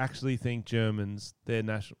you actually think Germans their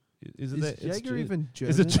national is it Is their, it's Jaeger Ge- even German?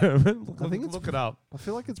 Is it German? I think it's look it up. I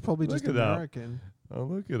feel like it's probably Look just it up. American. I'll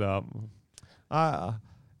look it up.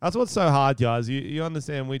 That's what's so hard, guys. You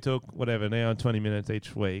understand? We talk whatever now 20 minutes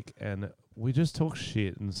each week, and we just talk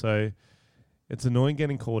shit, and so it's annoying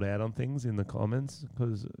getting called out on things in the comments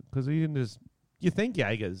because you can just you think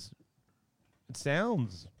Jaegers. It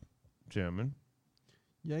sounds German.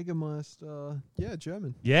 Jägermeister, yeah,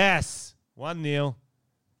 German. Yes, 1-0.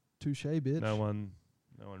 Touche, bitch. No one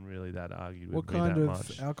really that argued What with me kind that of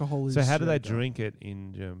much. alcohol is So how do they Jaeger? drink it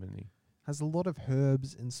in Germany? Has a lot of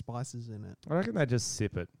herbs and spices in it. I reckon they just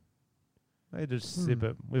sip it. They just sip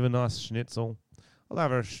it with a nice schnitzel. I'll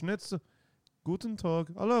have a schnitzel. Guten Tag.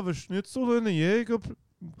 I'll have a schnitzel and a Jäger.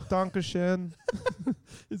 Dankeschön.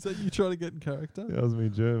 Is that you trying to get in character? That was me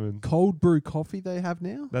German. Cold brew coffee they have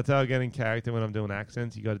now. That's how I get in character when I'm doing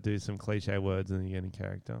accents. You got to do some cliche words and then you get in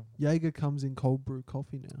character. Jaeger comes in cold brew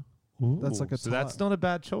coffee now. That's like a so that's type. not a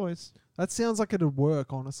bad choice. That sounds like it'd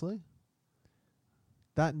work, honestly.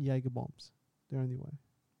 That and Jaeger bombs. The only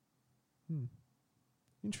way.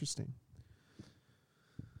 Interesting.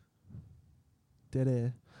 Dead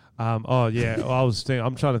air. Oh yeah.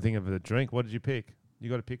 I'm trying to think of a drink. What did you pick? You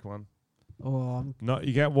got to pick one. Oh, No,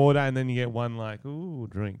 you get water and then you get one like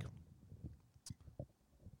drink.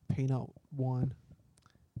 peanut wine.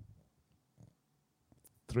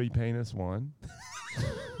 3 penis wine.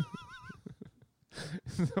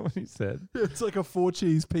 Is that what he said? It's like a 4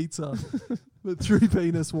 cheese pizza, but 3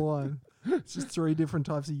 penis wine. It's just 3 different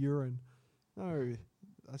types of urine. No,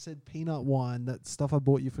 I said peanut wine. That stuff I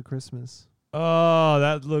bought you for Christmas. Oh,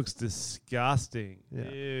 that looks disgusting. Yeah.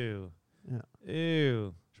 Ew. Yeah.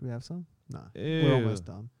 Ew. Should we have some? No. Ew. We're almost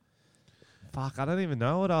done. Fuck, I don't even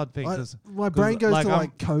know what I'd pick. My brain goes to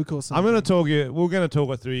like Coke or something. We're going to talk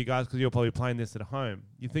it through, you guys, because you're probably playing this at home.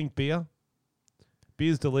 You think beer?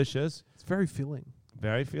 Beer's delicious. It's very filling.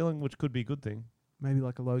 Very filling, which could be a good thing. Maybe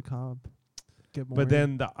like a low carb. Get more. But in.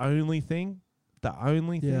 then the only thing.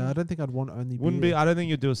 Yeah, I don't think I'd want only Wouldn't beer. be. I don't think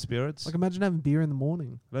you'd do a spirits. Like imagine having beer in the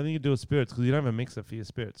morning. I don't think you'd do a spirits because you don't have a mixer for your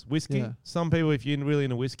spirits. Whiskey. Yeah. Some people, if you're really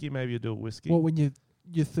into whiskey, maybe you do a whiskey. Well, when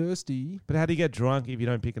you're thirsty. But how do you get drunk if you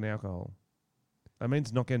don't pick an alcohol? That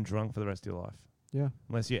means not getting drunk for the rest of your life. Yeah.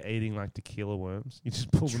 Unless you're eating like tequila worms. You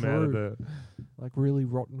just pull them out of True. the... Like really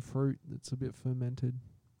rotten fruit that's a bit fermented.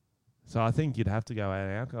 So I think you'd have to go out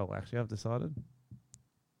alcohol, actually. I've decided.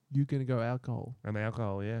 You're going to go alcohol. An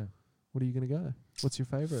alcohol, yeah. What are you going to go? What's your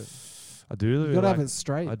favourite? I do really You got to like, have it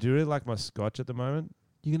straight. I do really like my scotch at the moment.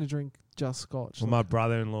 You're going to drink just scotch. Well, my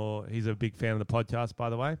brother-in-law, he's a big fan of the podcast, by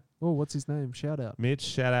the way. Oh, what's his name? Shout out. Mitch.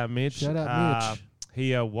 Shout out, Mitch. Shout out, Mitch.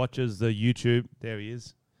 He watches the YouTube. There he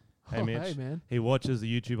is. Hey, Oh, Mitch. hey, man. He watches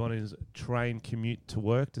the YouTube on his train commute to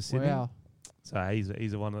work to Sydney. Wow. So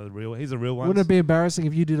he's one of the real. He's a real one. Wouldn't it be embarrassing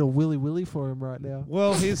if you did a willy willy for him right now?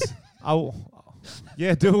 Well,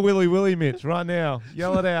 yeah, do a willy willy, Mitch, right now.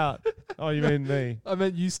 Yell it out. Oh, you mean me? I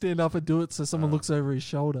meant you stand up and do it so someone looks over his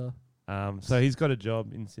shoulder. So he's got a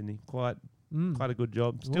job in Sydney. Quite a good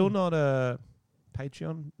job. Still not a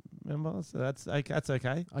Patreon member, so that's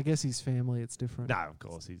okay. I guess his family, it's different. No, of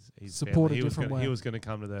course he's Support family. a different way. He was going to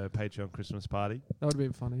come to the Patreon Christmas party, That would have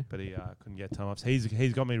been funny. but he couldn't get time off. So he's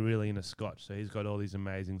got me really into Scotch. So he's got all these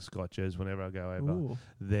amazing Scotches. Whenever I go over Ooh.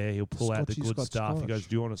 there, he'll pull out the Scotchy good Scotch stuff. He Scotch. goes,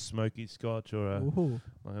 "Do you want a smoky Scotch or a?" Ooh.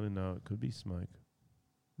 I don't know. It could be smoke.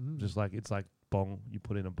 Mm. Just like it's like bong. You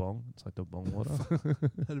put in a bong. It's like the bong water.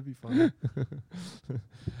 That'd be funny.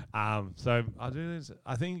 So I do this.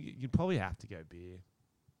 I think you'd probably have to go beer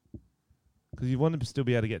because you want to still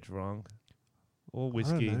be able to get drunk, or I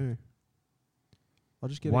whiskey. don't know. I'll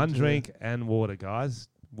just get One into drink and water, guys.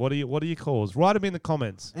 What are your calls? Write them in the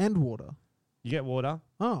comments. and water. You get water?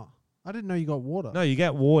 Oh, I didn't know you got water. No, you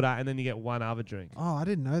get water and then you get one other drink. Oh, I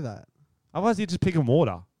didn't know that. Otherwise, you're just picking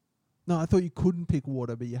water. No, I thought you couldn't pick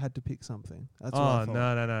water, but you had to pick something. That's what I Oh,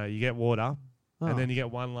 thought. no. You get water Oh. and then you get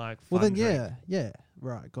one like fun Well, then, drink. yeah.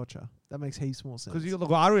 Right, gotcha. That makes heaps more sense. Because you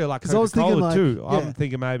look, I really like 'Cause I was thinking, Coca-Cola like, too. yeah. I'm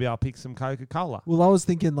thinking maybe I'll pick some Coca-Cola. Well, I was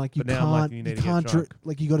thinking like you But now I'm like, can't, you need you to get can't drink, drunk.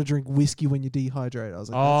 like you got to drink whiskey when you dehydrate. I was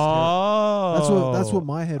like, Oh, that's what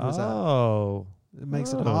my head was at. Oh, It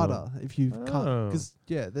makes it Oh. harder if you can't. Oh. Because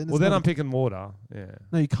then. well, then I'm picking water. Yeah.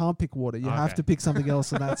 No, you can't pick water. You have Okay. to pick something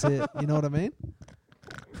else, and that's it. You know what I mean?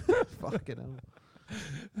 Fucking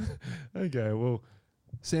hell. Okay, well,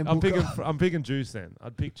 Sample I'm picking juice then.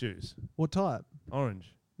 I'd pick juice. What type?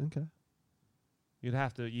 Orange. Okay. You'd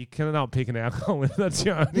have to. You cannot pick an alcohol if that's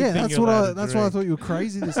your only Yeah, thing that's you're what allowed I. to That's why I drink. thought you were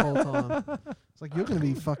crazy this whole time. It's like you're going to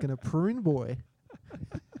be fucking a prune boy.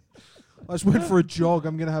 I just went for a jog.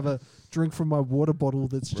 I'm going to have a drink from my water bottle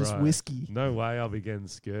that's just Right. whiskey. No way I'll be getting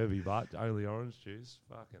scurvy, but only orange juice.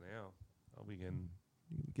 Fucking hell. I'll be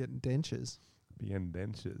Getting dentures. getting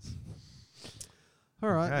dentures. All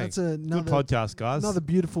right, Okay. that's another Good podcast, guys. Another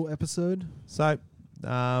beautiful episode. So,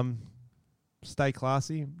 stay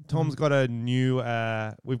classy. Tom's got a new,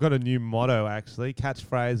 we've got a new motto, actually.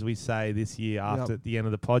 Catchphrase we say this year after the end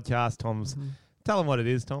of the podcast. Tom's, tell them what it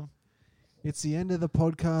is, Tom. It's the end of the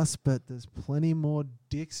podcast, but there's plenty more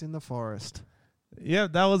dicks in the forest. Yeah,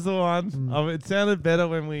 that was the one. It sounded better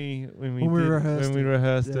when we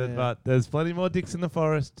rehearsed it, Yeah. but there's plenty more dicks in the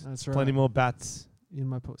forest. That's Plenty right. more bats In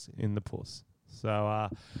my pussy. in the puss. So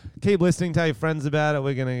keep listening, tell your friends about it.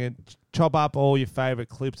 We're going to chop up all your favorite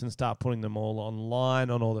clips and start putting them all online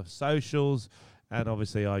on all the socials and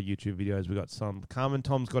obviously our YouTube videos. We got some coming.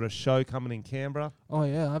 Tom's got a show coming in Canberra. Oh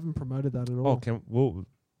yeah, I haven't promoted that at all. Is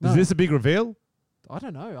No. this a big reveal? I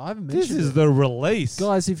don't know. I haven't This mentioned is it. the release.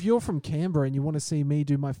 Guys, if you're from Canberra and you want to see me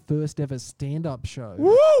do my first ever stand-up show,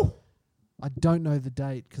 Woo! I don't know the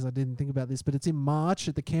date because I didn't think about this, but it's in March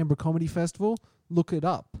at the Canberra Comedy Festival. Look it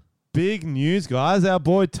up. Big news, guys. Our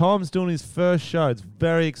boy Tom's doing his first show. It's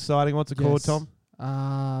very exciting. What's it called, Tom?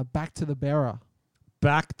 Back to the Bearer.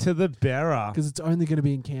 Back to the Bearer. Because it's only going to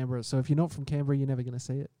be in Canberra. So if you're not from Canberra, you're never going to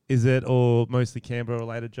see it. Is it all mostly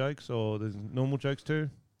Canberra-related jokes or there's normal jokes too?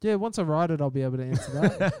 Yeah, once I write it, I'll be able to answer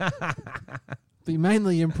that. Be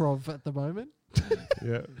mainly improv at the moment.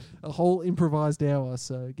 Yeah. A whole improvised hour,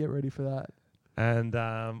 so get ready for that. And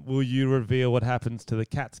will you reveal what happens to the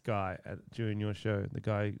cats guy during your show? The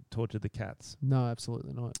guy who tortured the cats. No,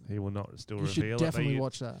 absolutely not. He will not still You reveal should it. definitely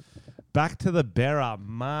watch that. Back to the Bearer,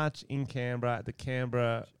 March in Canberra at the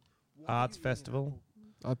Canberra Arts Festival.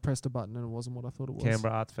 I pressed a button and it wasn't what I thought it was.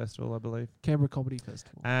 Canberra Arts Festival, I believe. Canberra Comedy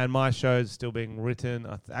Festival. And my show's still being written.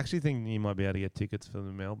 I actually think you might be able to get tickets for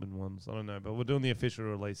the Melbourne ones. I don't know, but we're doing the official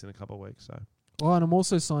release in a couple of weeks. So. Oh, and I'm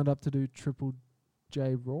also signed up to do Triple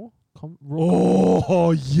J Raw.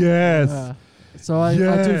 Oh, yes. So I do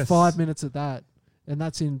Yes. 5 minutes at that. And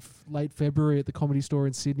that's in late February at the Comedy Store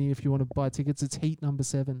in Sydney. If you want to buy tickets, it's heat number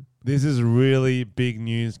 7. This is really big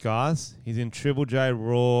news, guys. He's in Triple J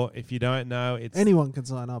Raw. If you don't know, it's Anyone can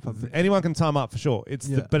sign up. anyone can sign up for sure. It's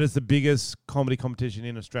Yeah. but it's the biggest comedy competition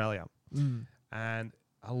in Australia, and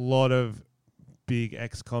a lot of big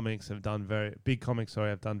comics have done very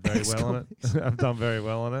well on it. I've done very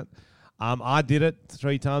well on it. I did it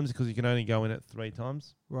 3 times because you can only go in it 3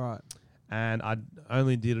 times. Right. And I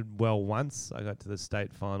only did it well once. I got to the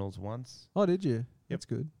state finals once. Oh, did you? That's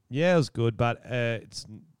good. Yeah, it was good, but it's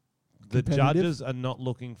the Competitive? judges are not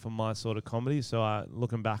looking for my sort of comedy. So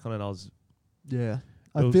looking back on it, I was Yeah.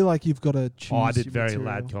 I feel like you've got to choose. I did your very material.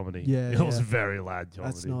 lad comedy. Yeah. It was yeah. very lad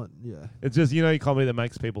comedy. That's not, yeah. It's just, comedy that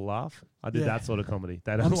makes people laugh. I did Yeah. that sort of comedy.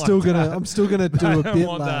 They don't I'm like still that. gonna do They a don't bit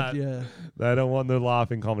want lad, that. yeah. They don't want the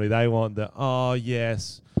laughing comedy. They want the, oh,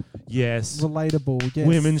 yes, Relatable, yes.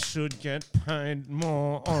 women should get paid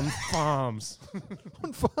more on farms.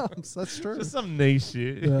 On farms, that's true. Just some niche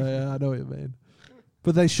shit. Yeah, I know what you mean.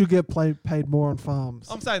 But they should get paid more on farms.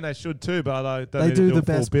 I'm saying they should too, but I don't They need do to do the a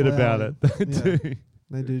full best bit about plowing. it. They Yeah. do.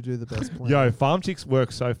 They do the best plan. Yo, farm chicks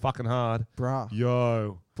work so fucking hard. Bruh.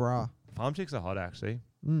 Yo. Bruh. Farm chicks are hot, actually.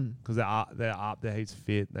 Mm. Because they're up, they're heaps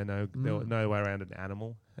fit. They know no way around an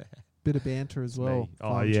animal. Bit of banter as well.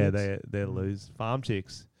 Oh, yeah, they're loose. Farm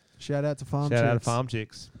chicks. Shout out to farm chicks. Shout out to farm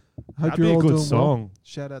chicks. Hope That'd you're be a all good doing song. well.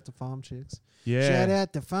 Shout out to farm chicks. Yeah. Shout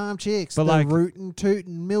out to farm chicks. But the like rootin',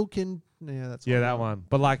 tootin', milking. Yeah, that's that one.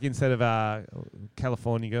 But like instead of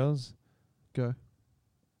California Girls. Go.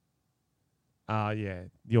 Yeah,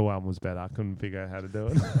 your one was better. I couldn't figure out how to do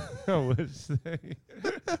it. I was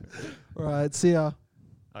All right, see ya.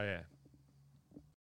 Oh, yeah.